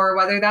 or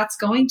whether that's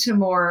going to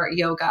more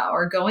yoga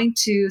or going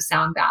to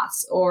sound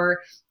baths or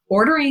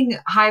ordering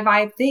high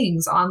vibe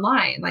things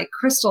online like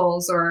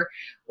crystals or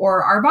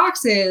our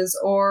boxes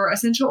or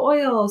essential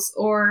oils,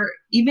 or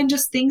even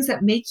just things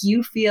that make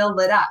you feel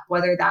lit up,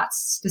 whether that's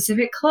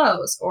specific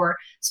clothes or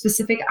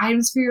specific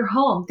items for your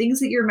home, things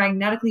that you're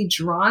magnetically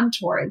drawn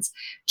towards.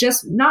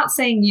 Just not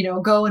saying,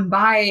 go and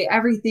buy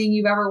everything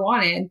you've ever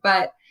wanted,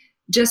 but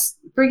just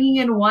bringing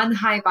in one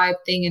high vibe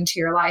thing into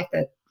your life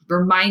that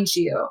reminds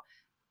you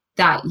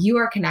that you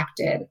are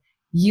connected,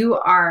 you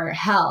are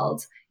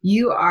held,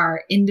 you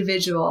are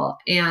individual,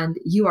 and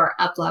you are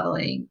up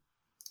leveling.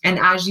 And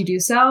as you do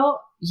so,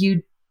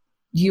 you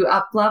you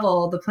up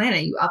level the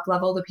planet, you up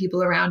level the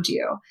people around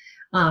you.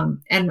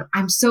 And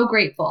I'm so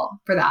grateful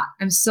for that.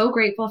 I'm so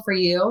grateful for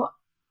you,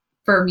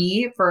 for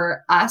me,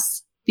 for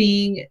us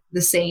being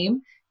the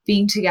same,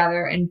 being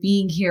together and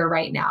being here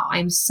right now.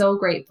 I'm so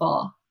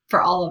grateful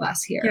for all of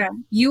us here. Yeah.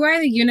 You are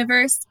the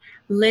universe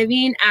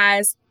living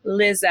as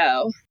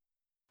Lizzo.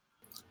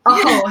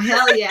 Oh,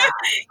 hell yeah.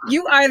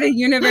 You are the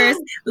universe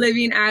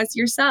living as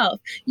yourself.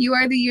 You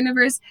are the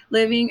universe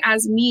living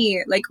as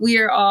me. Like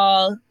we're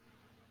all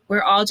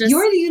just.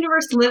 You're the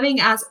universe living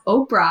as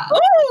Oprah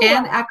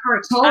and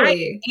Eckhart Tolle.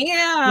 I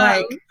am.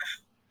 Like,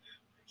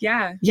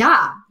 yeah.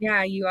 Yeah.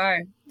 Yeah, you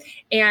are.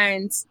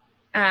 And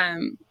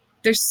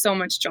there's so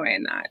much joy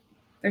in that.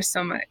 There's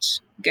so much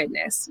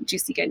goodness,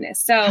 juicy goodness.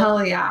 So,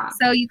 hell yeah.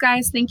 So you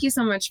guys, thank you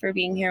so much for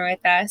being here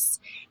with us,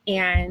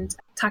 and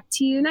talk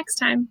to you next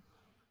time.